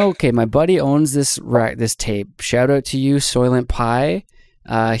 I don't know. Okay, my buddy owns this tape. Shout out to you, Soylent Pie.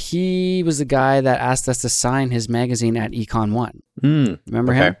 He was the guy that asked us to sign his magazine at Econ One.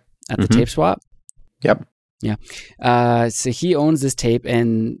 Remember him at the Mhm. tape swap? Yep. Yeah. So he owns this tape,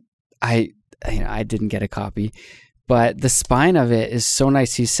 and I didn't get a copy, but the spine of it is so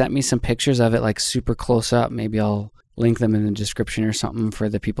nice. He sent me some pictures of it, like super close up. Maybe I'll link them in the description or something for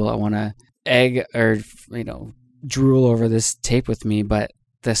the people that want to egg or, you know, drool over this tape with me. But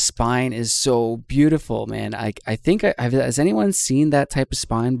the spine is so beautiful, man. I think has anyone seen that type of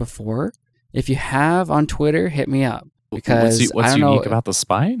spine before? If you have on Twitter, hit me up, because what's I don't unique know. about the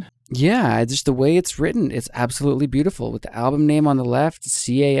spine? Yeah, just the way it's written, it's absolutely beautiful. With the album name on the left,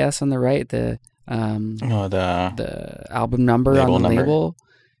 CAS on the right, the album number Label on the number. label.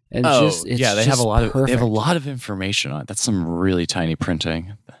 And it's they have just a lot of perfect. information on it. That's some really tiny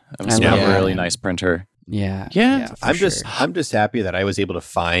printing. That must I be love a it. really nice printer. Yeah, Yeah, for I'm sure. just happy that I was able to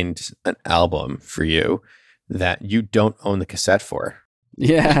find an album for you that you don't own the cassette for.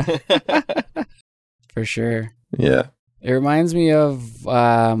 Yeah, for sure. Yeah. It reminds me of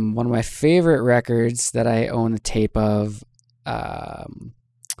one of my favorite records that I own the tape of.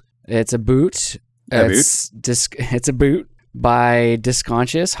 It's a boot. It's a boot by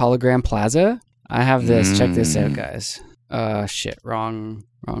Disconscious, Hologram Plaza. I have this. Check this out, guys. Shit, wrong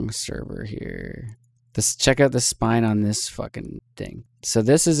server here. Check out the spine on this fucking thing. So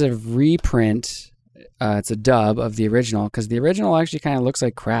this is a reprint. It's a dub of the original, because the original actually kind of looks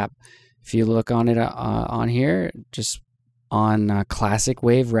like crap. If you look on it on here, just on Classic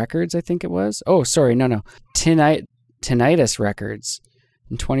Wave Records, I think it was. Oh, sorry, no. Tinnitus Records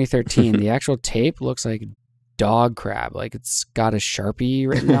in 2013. The actual tape looks like dog crap. Like it's got a Sharpie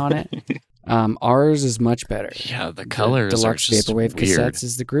written on it. Ours is much better. Yeah, the colors are Deluxe just Vaporwave weird. Cassettes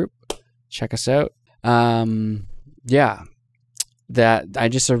is the group. Check us out. Yeah, that I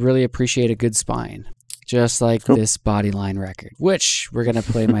just really appreciate a good spine, just like this Bodyline record, which we're gonna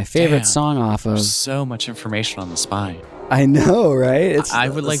play my favorite Damn. song off of. There's so much information on the spine. I know, right? I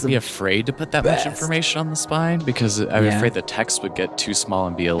would like it's be the afraid to put that much best. information on the spine because I'm Yeah. afraid the text would get too small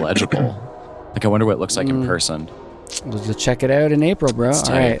and be illegible. Like I wonder what it looks like in person. We'll check it out in April, bro. That's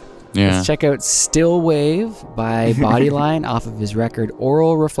All tight. right. Yeah. Let's check out Still Wave by Bodyline off of his record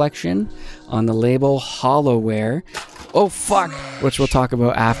Oral Reflection on the label Hollowware. Oh, fuck! Which we'll talk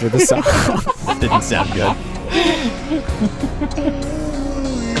about after the song. Didn't sound good.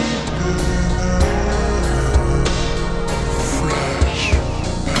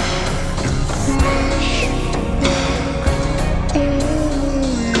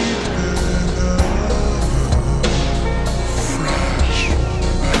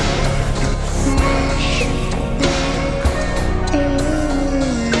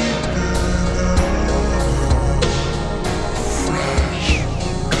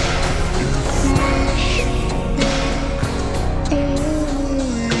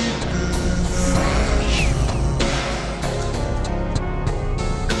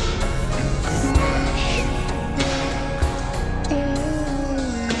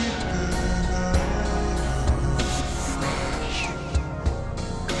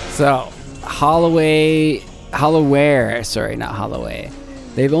 So, Holloway, sorry, not Holloway.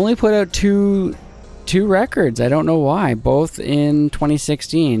 They've only put out two records. I don't know why. Both in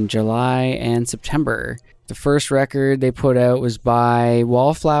 2016, July and September. The first record they put out was by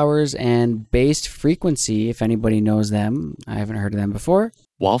Wallflowers and Based Frequency, if anybody knows them. I haven't heard of them before.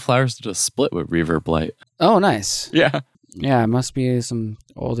 Wallflowers did a split with Reverb Light. Oh, nice. Yeah. Yeah, it must be some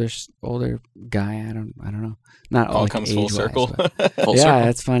older guy. I don't know. Not All like comes full age-wise, circle. but- Full yeah, circle.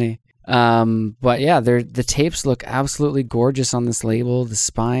 that's funny. But yeah, the tapes look absolutely gorgeous on this label. The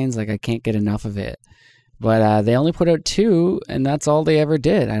spines, like I can't get enough of it. But they only put out 2, and that's all they ever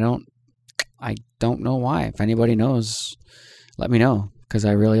did. I don't know why. If anybody knows, let me know, because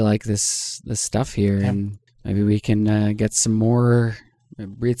I really like this stuff here, and maybe we can get some more,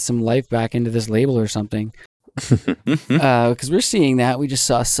 breathe some life back into this label or something. Because we're seeing that. We just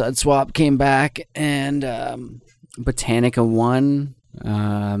saw Sud Swap came back, and Botanica 1,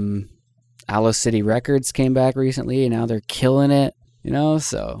 Aloe City Records came back recently, and now they're killing it,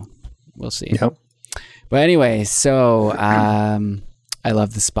 so we'll see. Yep. But anyway, so I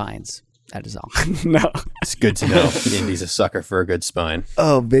love the spines. That is all. No. It's good to know. Indy's a sucker for a good spine.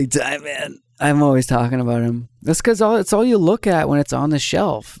 Oh, big time, man. I'm always talking about him. That's because it's all you look at when it's on the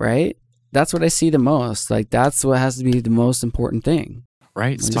shelf, right? That's what I see the most. Like, that's what has to be the most important thing.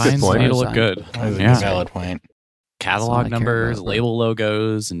 Right. That's a good Spines point. need to look good. That's a Yeah. valid point. That's all I Catalog care numbers, about. label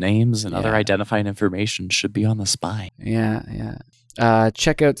logos, names, and other Yeah. identifying information should be on the spine. Yeah.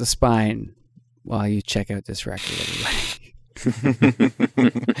 Check out the spine while you check out this record, everybody.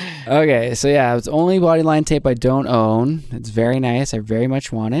 Okay, so yeah, it's only Bodyline tape I don't own. It's very nice. I very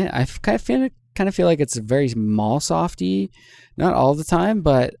much want it. I kind of feel like it's a very mall softy, not all the time,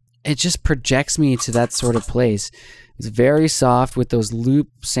 but it just projects me to that sort of place. It's very soft with those loop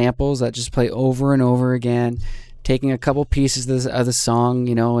samples that just play over and over again, taking a couple pieces of the song,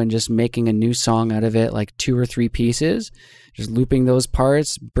 and just making a new song out of it, like 2 or 3 pieces, just looping those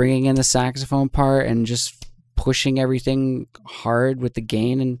parts, bringing in the saxophone part, and just pushing everything hard with the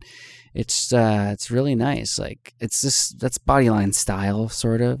gain, and it's really nice. Like, it's just, that's Bodyline style,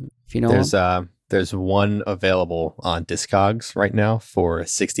 sort of, if you know. There's one available on Discogs right now for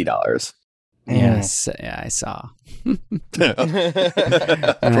 $60. Yes, yeah, I saw. And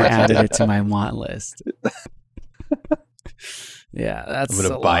I added it to my want list. Yeah, that's I'm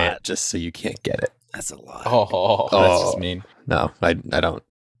gonna a buy lot. it just so you can't get it. That's a lot. Oh, that's just mean. No, I don't.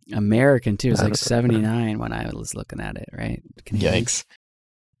 American too. It's I like don't- 79 when I was looking at it, right? Canadian. Yikes.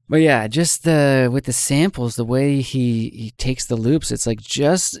 But yeah, just with the samples, the way he takes the loops, it's like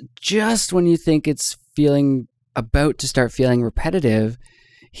just when you think it's about to start feeling repetitive,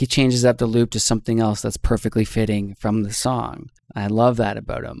 he changes up the loop to something else that's perfectly fitting from the song. I love that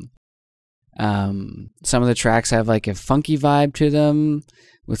about him. Some of the tracks have like a funky vibe to them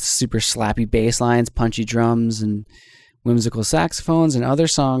with super slappy bass lines, punchy drums, and whimsical saxophones, and other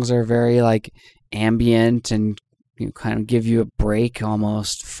songs are very like ambient and kind of give you a break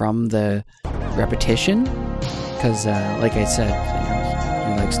almost from the repetition, because like I said,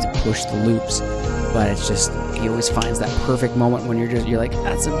 he likes to push the loops, but it's just, he always finds that perfect moment when you're like,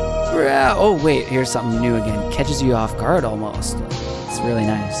 oh wait, here's something new again. Catches you off guard almost. It's really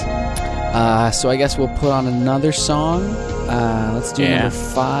nice. So I guess we'll put on another song. Let's do number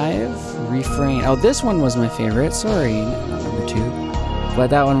 5, Refrain. Oh, this one was my favorite. Sorry, not number 2. But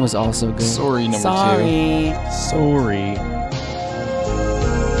that one was also good. Sorry, number 2. Sorry.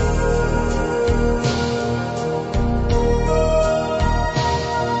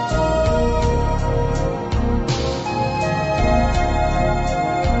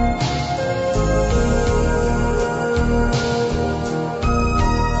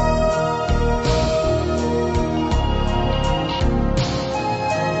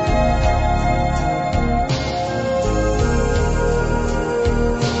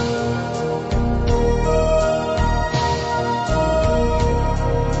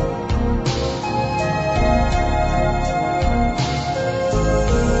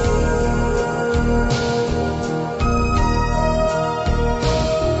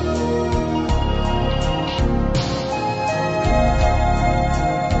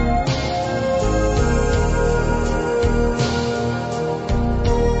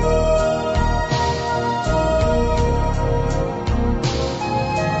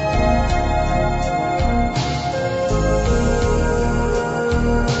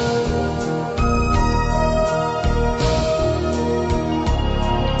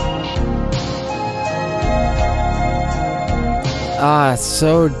 It's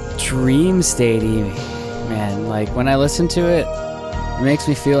so dream statey, man. Like when I listen to it, it makes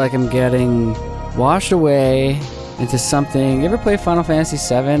me feel like I'm getting washed away into something. You ever play Final Fantasy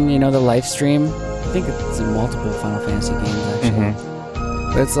VII? You know, the life stream? I think it's in multiple Final Fantasy games, actually.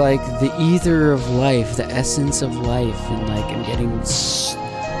 But it's like the ether of life, the essence of life, and like I'm getting just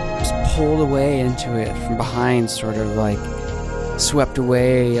pulled away into it from behind, sort of like swept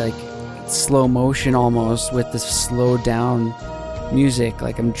away, like slow motion almost, with this slowed down music.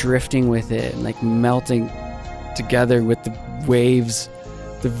 Like I'm drifting with it and like melting together with the waves,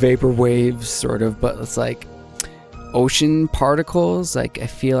 the vapor waves, sort of. But it's like ocean particles. Like I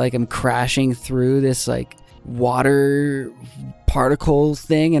feel like I'm crashing through this like water particle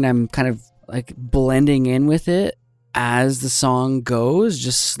thing, and I'm kind of like blending in with it as the song goes,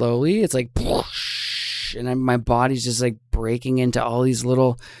 just slowly. It's like whoosh, and my body's just like breaking into all these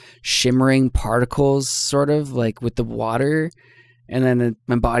little shimmering particles, sort of like with the water, and then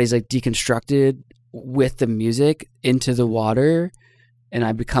my body's like deconstructed with the music into the water, and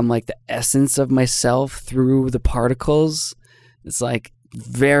I become like the essence of myself through the particles. It's like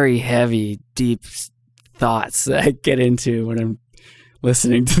very heavy, deep thoughts that I get into when I'm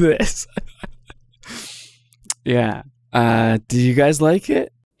listening to this. Yeah. Do you guys like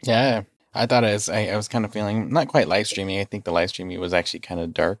it? Yeah. I thought I was kind of feeling not quite live streaming. I think the live streaming was actually kind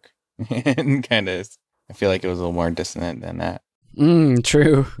of dark and kind of, I feel like it was a little more dissonant than that.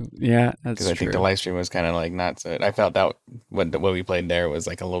 True. Yeah, that's Because I think the live stream was kind of like not so. I felt that what we played there was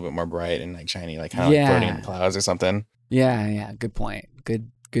like a little bit more bright and like shiny, like kind of like floating in the clouds or something. Yeah. Good point. Good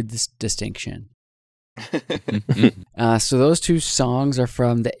distinction. So those two songs are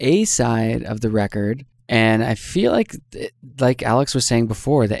from the A side of the record, and I feel like Alex was saying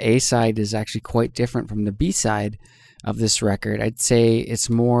before, the A side is actually quite different from the B side of this record. I'd say it's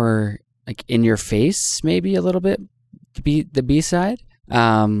more like in your face, maybe a little bit. The B side.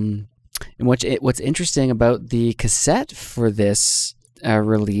 And what's interesting about the cassette for this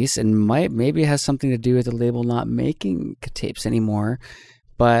release, and maybe it has something to do with the label not making tapes anymore,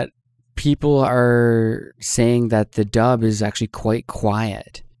 but people are saying that the dub is actually quite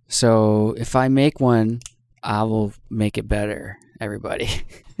quiet. So if I make one, I will make it better, everybody.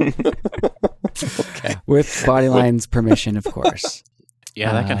 Okay. With Bodyline's permission, of course.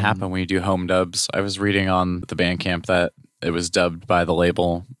 Yeah, that can happen when you do home dubs. I was reading on the Bandcamp that it was dubbed by the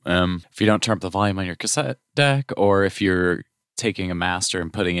label. If you don't turn up the volume on your cassette deck, or if you're taking a master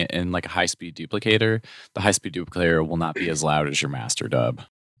and putting it in like a high-speed duplicator, the high-speed duplicator will not be as loud as your master dub.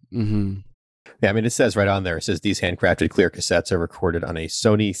 Mm-hmm. Yeah, I mean, it says right on there, it says these handcrafted clear cassettes are recorded on a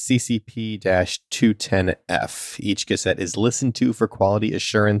Sony CCP-210F. Each cassette is listened to for quality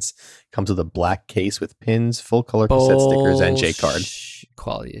assurance, comes with a black case with pins, full color cassette stickers, and J-card.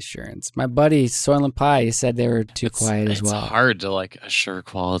 Quality assurance. My buddy Soylent Pie said they were too quiet as well. It's hard to like assure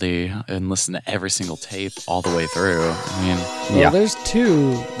quality and listen to every single tape all the way through. I mean, well, there's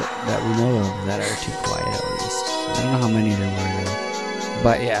two that we know of that are too quiet at least. I don't know how many there were though.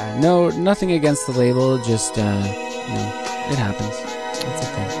 But yeah, no, nothing against the label. Just it happens. It's a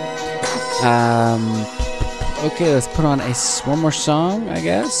thing. Okay, let's put on one more song, I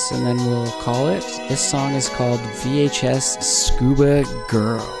guess, and then we'll call it. This song is called VHS Scuba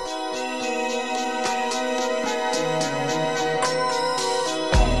Girl.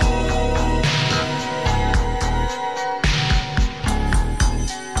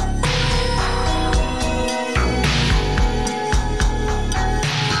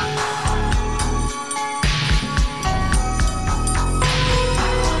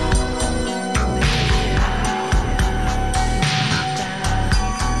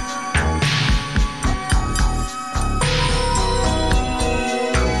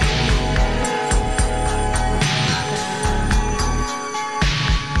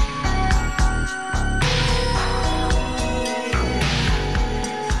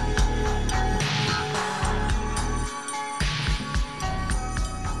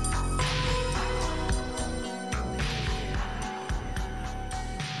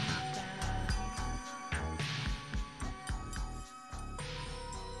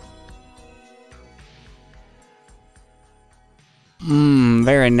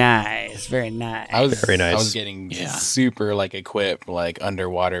 Very nice. Very nice. Very nice. I was getting super like equipped, like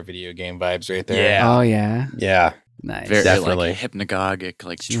underwater video game vibes right there. Yeah. Oh, yeah. Yeah. Nice. very Definitely. like hypnagogic,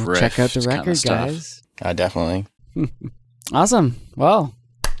 like Well, drift. check out the kinda record, stuff. guys. Definitely. Awesome. Well,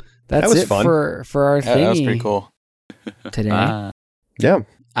 that's was it fun. for our That was thingy pretty cool. today. Yeah.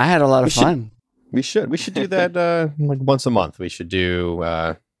 I had a lot of We should- fun. We should do that like once a month. We should do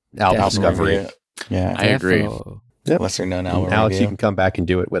album Definitely. discovery. Yeah. I agree. Defo. Yep. Lesser known album Alex, review. you can come back and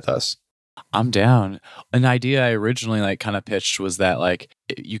do it with us. I'm down. An idea I originally like kind of pitched was that like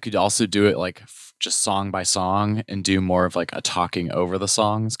you could also do it like just song by song and do more of like a talking over the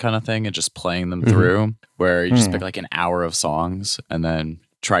songs kind of thing and just playing them through, where you just pick like an hour of songs and then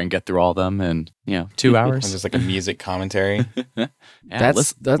try and get through all of them in 2 hours. And just like a music commentary.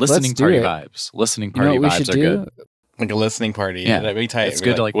 Listening party vibes. Listening party vibes are good. Like a listening party. Yeah, that'd be tight. It's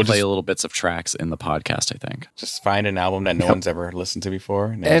good to like play little bits of tracks in the podcast, I think. Just find an album that no one's ever listened to before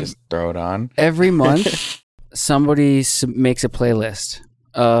and then just throw it on. Every month, somebody makes a playlist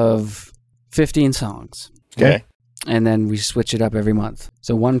of 15 songs. Okay. And then we switch it up every month.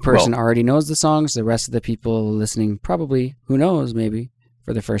 So one person already knows the songs. The rest of the people listening probably, who knows, maybe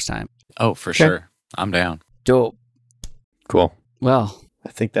for the first time. Oh, for sure. I'm down. Dope. Cool. Well, I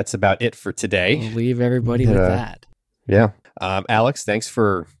think that's about it for today. We'll leave everybody with that. Yeah. Alex, thanks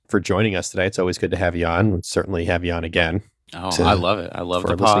for joining us today. It's always good to have you on. We'll certainly have you on again. Oh, I love it. I love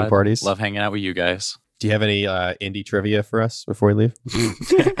the pod. Listening parties. Love hanging out with you guys. Do you have any indie trivia for us before we leave?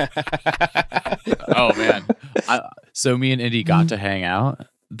 Oh, man. So me and Indy got to hang out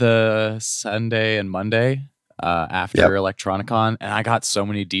the Sunday and Monday after Electronicon, and I got so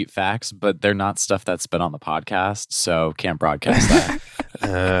many deep facts, but they're not stuff that's been on the podcast, so can't broadcast that.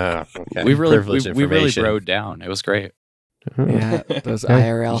 Okay. We really rode down. It was great. Yeah, those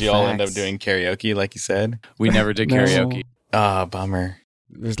IRL Did you all end up doing karaoke like you said? We never did karaoke. Ah, bummer.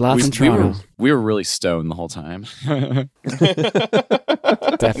 There's lots in Toronto. We were really stoned the whole time.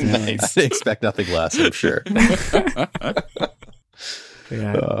 Definitely. Expect nothing less, I'm sure.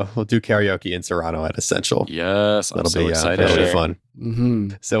 We'll do karaoke in Toronto at Essential. Yes, that'll be really fun.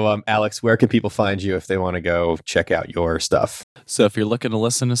 Mm-hmm. So, Alex, where can people find you if they want to go check out your stuff? So, if you're looking to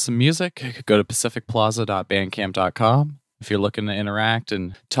listen to some music, go to pacificplaza.bandcamp.com. If you're looking to interact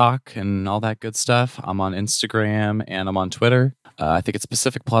and talk and all that good stuff, I'm on Instagram and I'm on Twitter. I think it's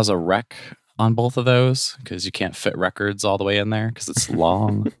Pacific Plaza Rec on both of those because you can't fit records all the way in there because it's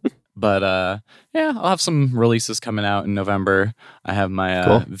long. But I'll have some releases coming out in November. I have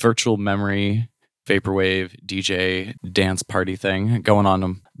my virtual memory vaporwave DJ dance party thing going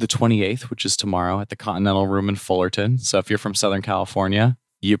on the 28th, which is tomorrow at the Continental Room in Fullerton. So if you're from Southern California,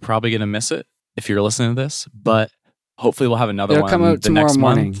 you're probably going to miss it if you're listening to this. But hopefully we'll have another one come out the tomorrow next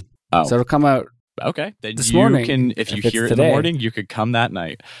morning. month. Oh. So it'll come out okay. Then this you morning. Can, if you hear it in the morning, you could come that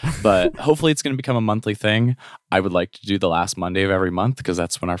night. But hopefully it's going to become a monthly thing. I would like to do the last Monday of every month because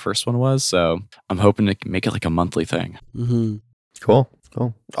that's when our first one was. So I'm hoping to make it like a monthly thing. Mm-hmm. Cool.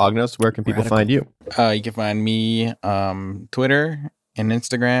 Agnos, where can people find you? You can find me Twitter and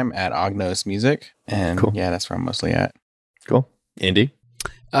Instagram at Agnos Music. And that's where I'm mostly at. Cool. Indy?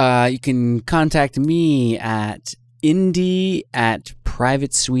 You can contact me at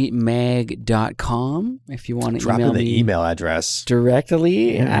indie@privatesuitemag.com if you want to email me. the email address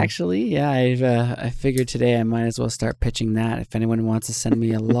directly. Actually, I figured today I might as well start pitching that. If anyone wants to send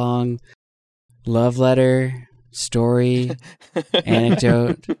me a long love letter, story,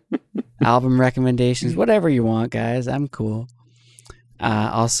 anecdote, album recommendations, whatever you want, guys, I'm cool.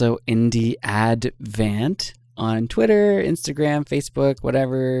 Also, Indie Advant on Twitter, Instagram, Facebook,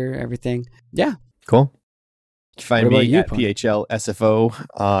 whatever, everything. Yeah. Cool. You can find me at Pony? PHL SFO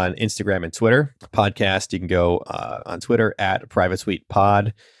on Instagram and Twitter. Podcast, you can go on Twitter at Private Suite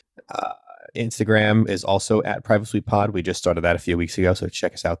Pod. Instagram is at Private Suite Pod. We just started that a few weeks ago, so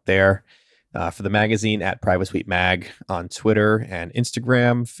check us out there. For the magazine at Private Suite Mag on Twitter and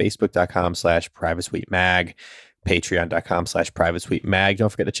Instagram, Facebook.com/Private Suite Mag, Patreon.com/Private Suite Mag. Don't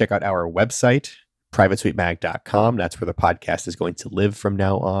forget to check out our website, privatesuitemag.com. That's where the podcast is going to live from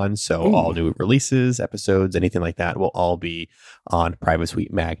now on. So all new releases, episodes, anything like that will all be on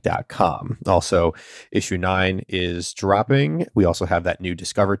privatesuitemag.com. Also, issue 9 is dropping. We also have that new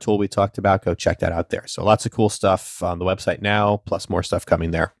Discover tool we talked about. Go check that out there. So lots of cool stuff on the website now, plus more stuff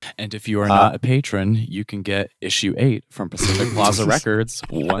coming there. And if you are not a patron, you can get issue 8 from Pacific Plaza Records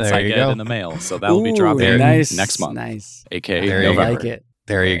once I get it in the mail. So that will be dropping next month. Nice. AKA There November. I like it.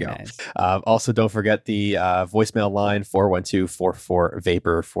 There you go. Nice. Also, don't forget the voicemail line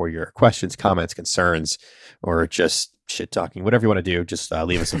 412-44-VAPOR for your questions, comments, concerns, or just shit talking, whatever you want to do. Just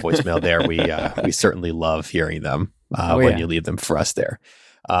leave us a voicemail there. We certainly love hearing them when you leave them for us there.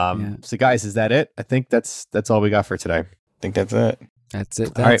 So, guys, is that it? I think that's all we got for today. I think that's it. That's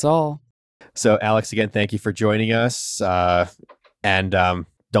it. That's all. So, Alex, again, thank you for joining us. And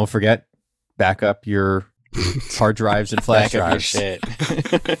don't forget, back up your hard drives and flash drives. Shit.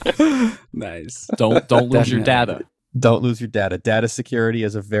 Nice. Don't lose your data. Don't lose your data. Data security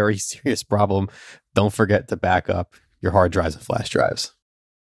is a very serious problem. Don't forget to back up your hard drives and flash drives.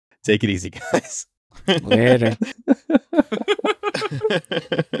 Take it easy, guys. Later.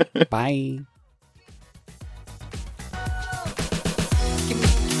 Bye.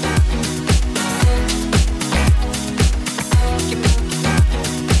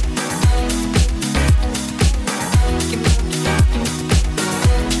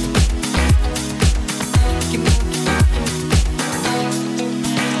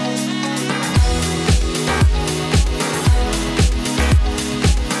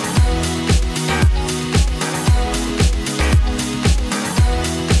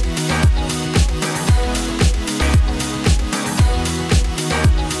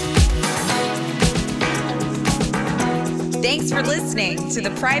 Thanks for listening to the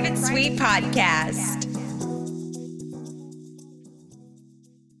Private Suite Podcast.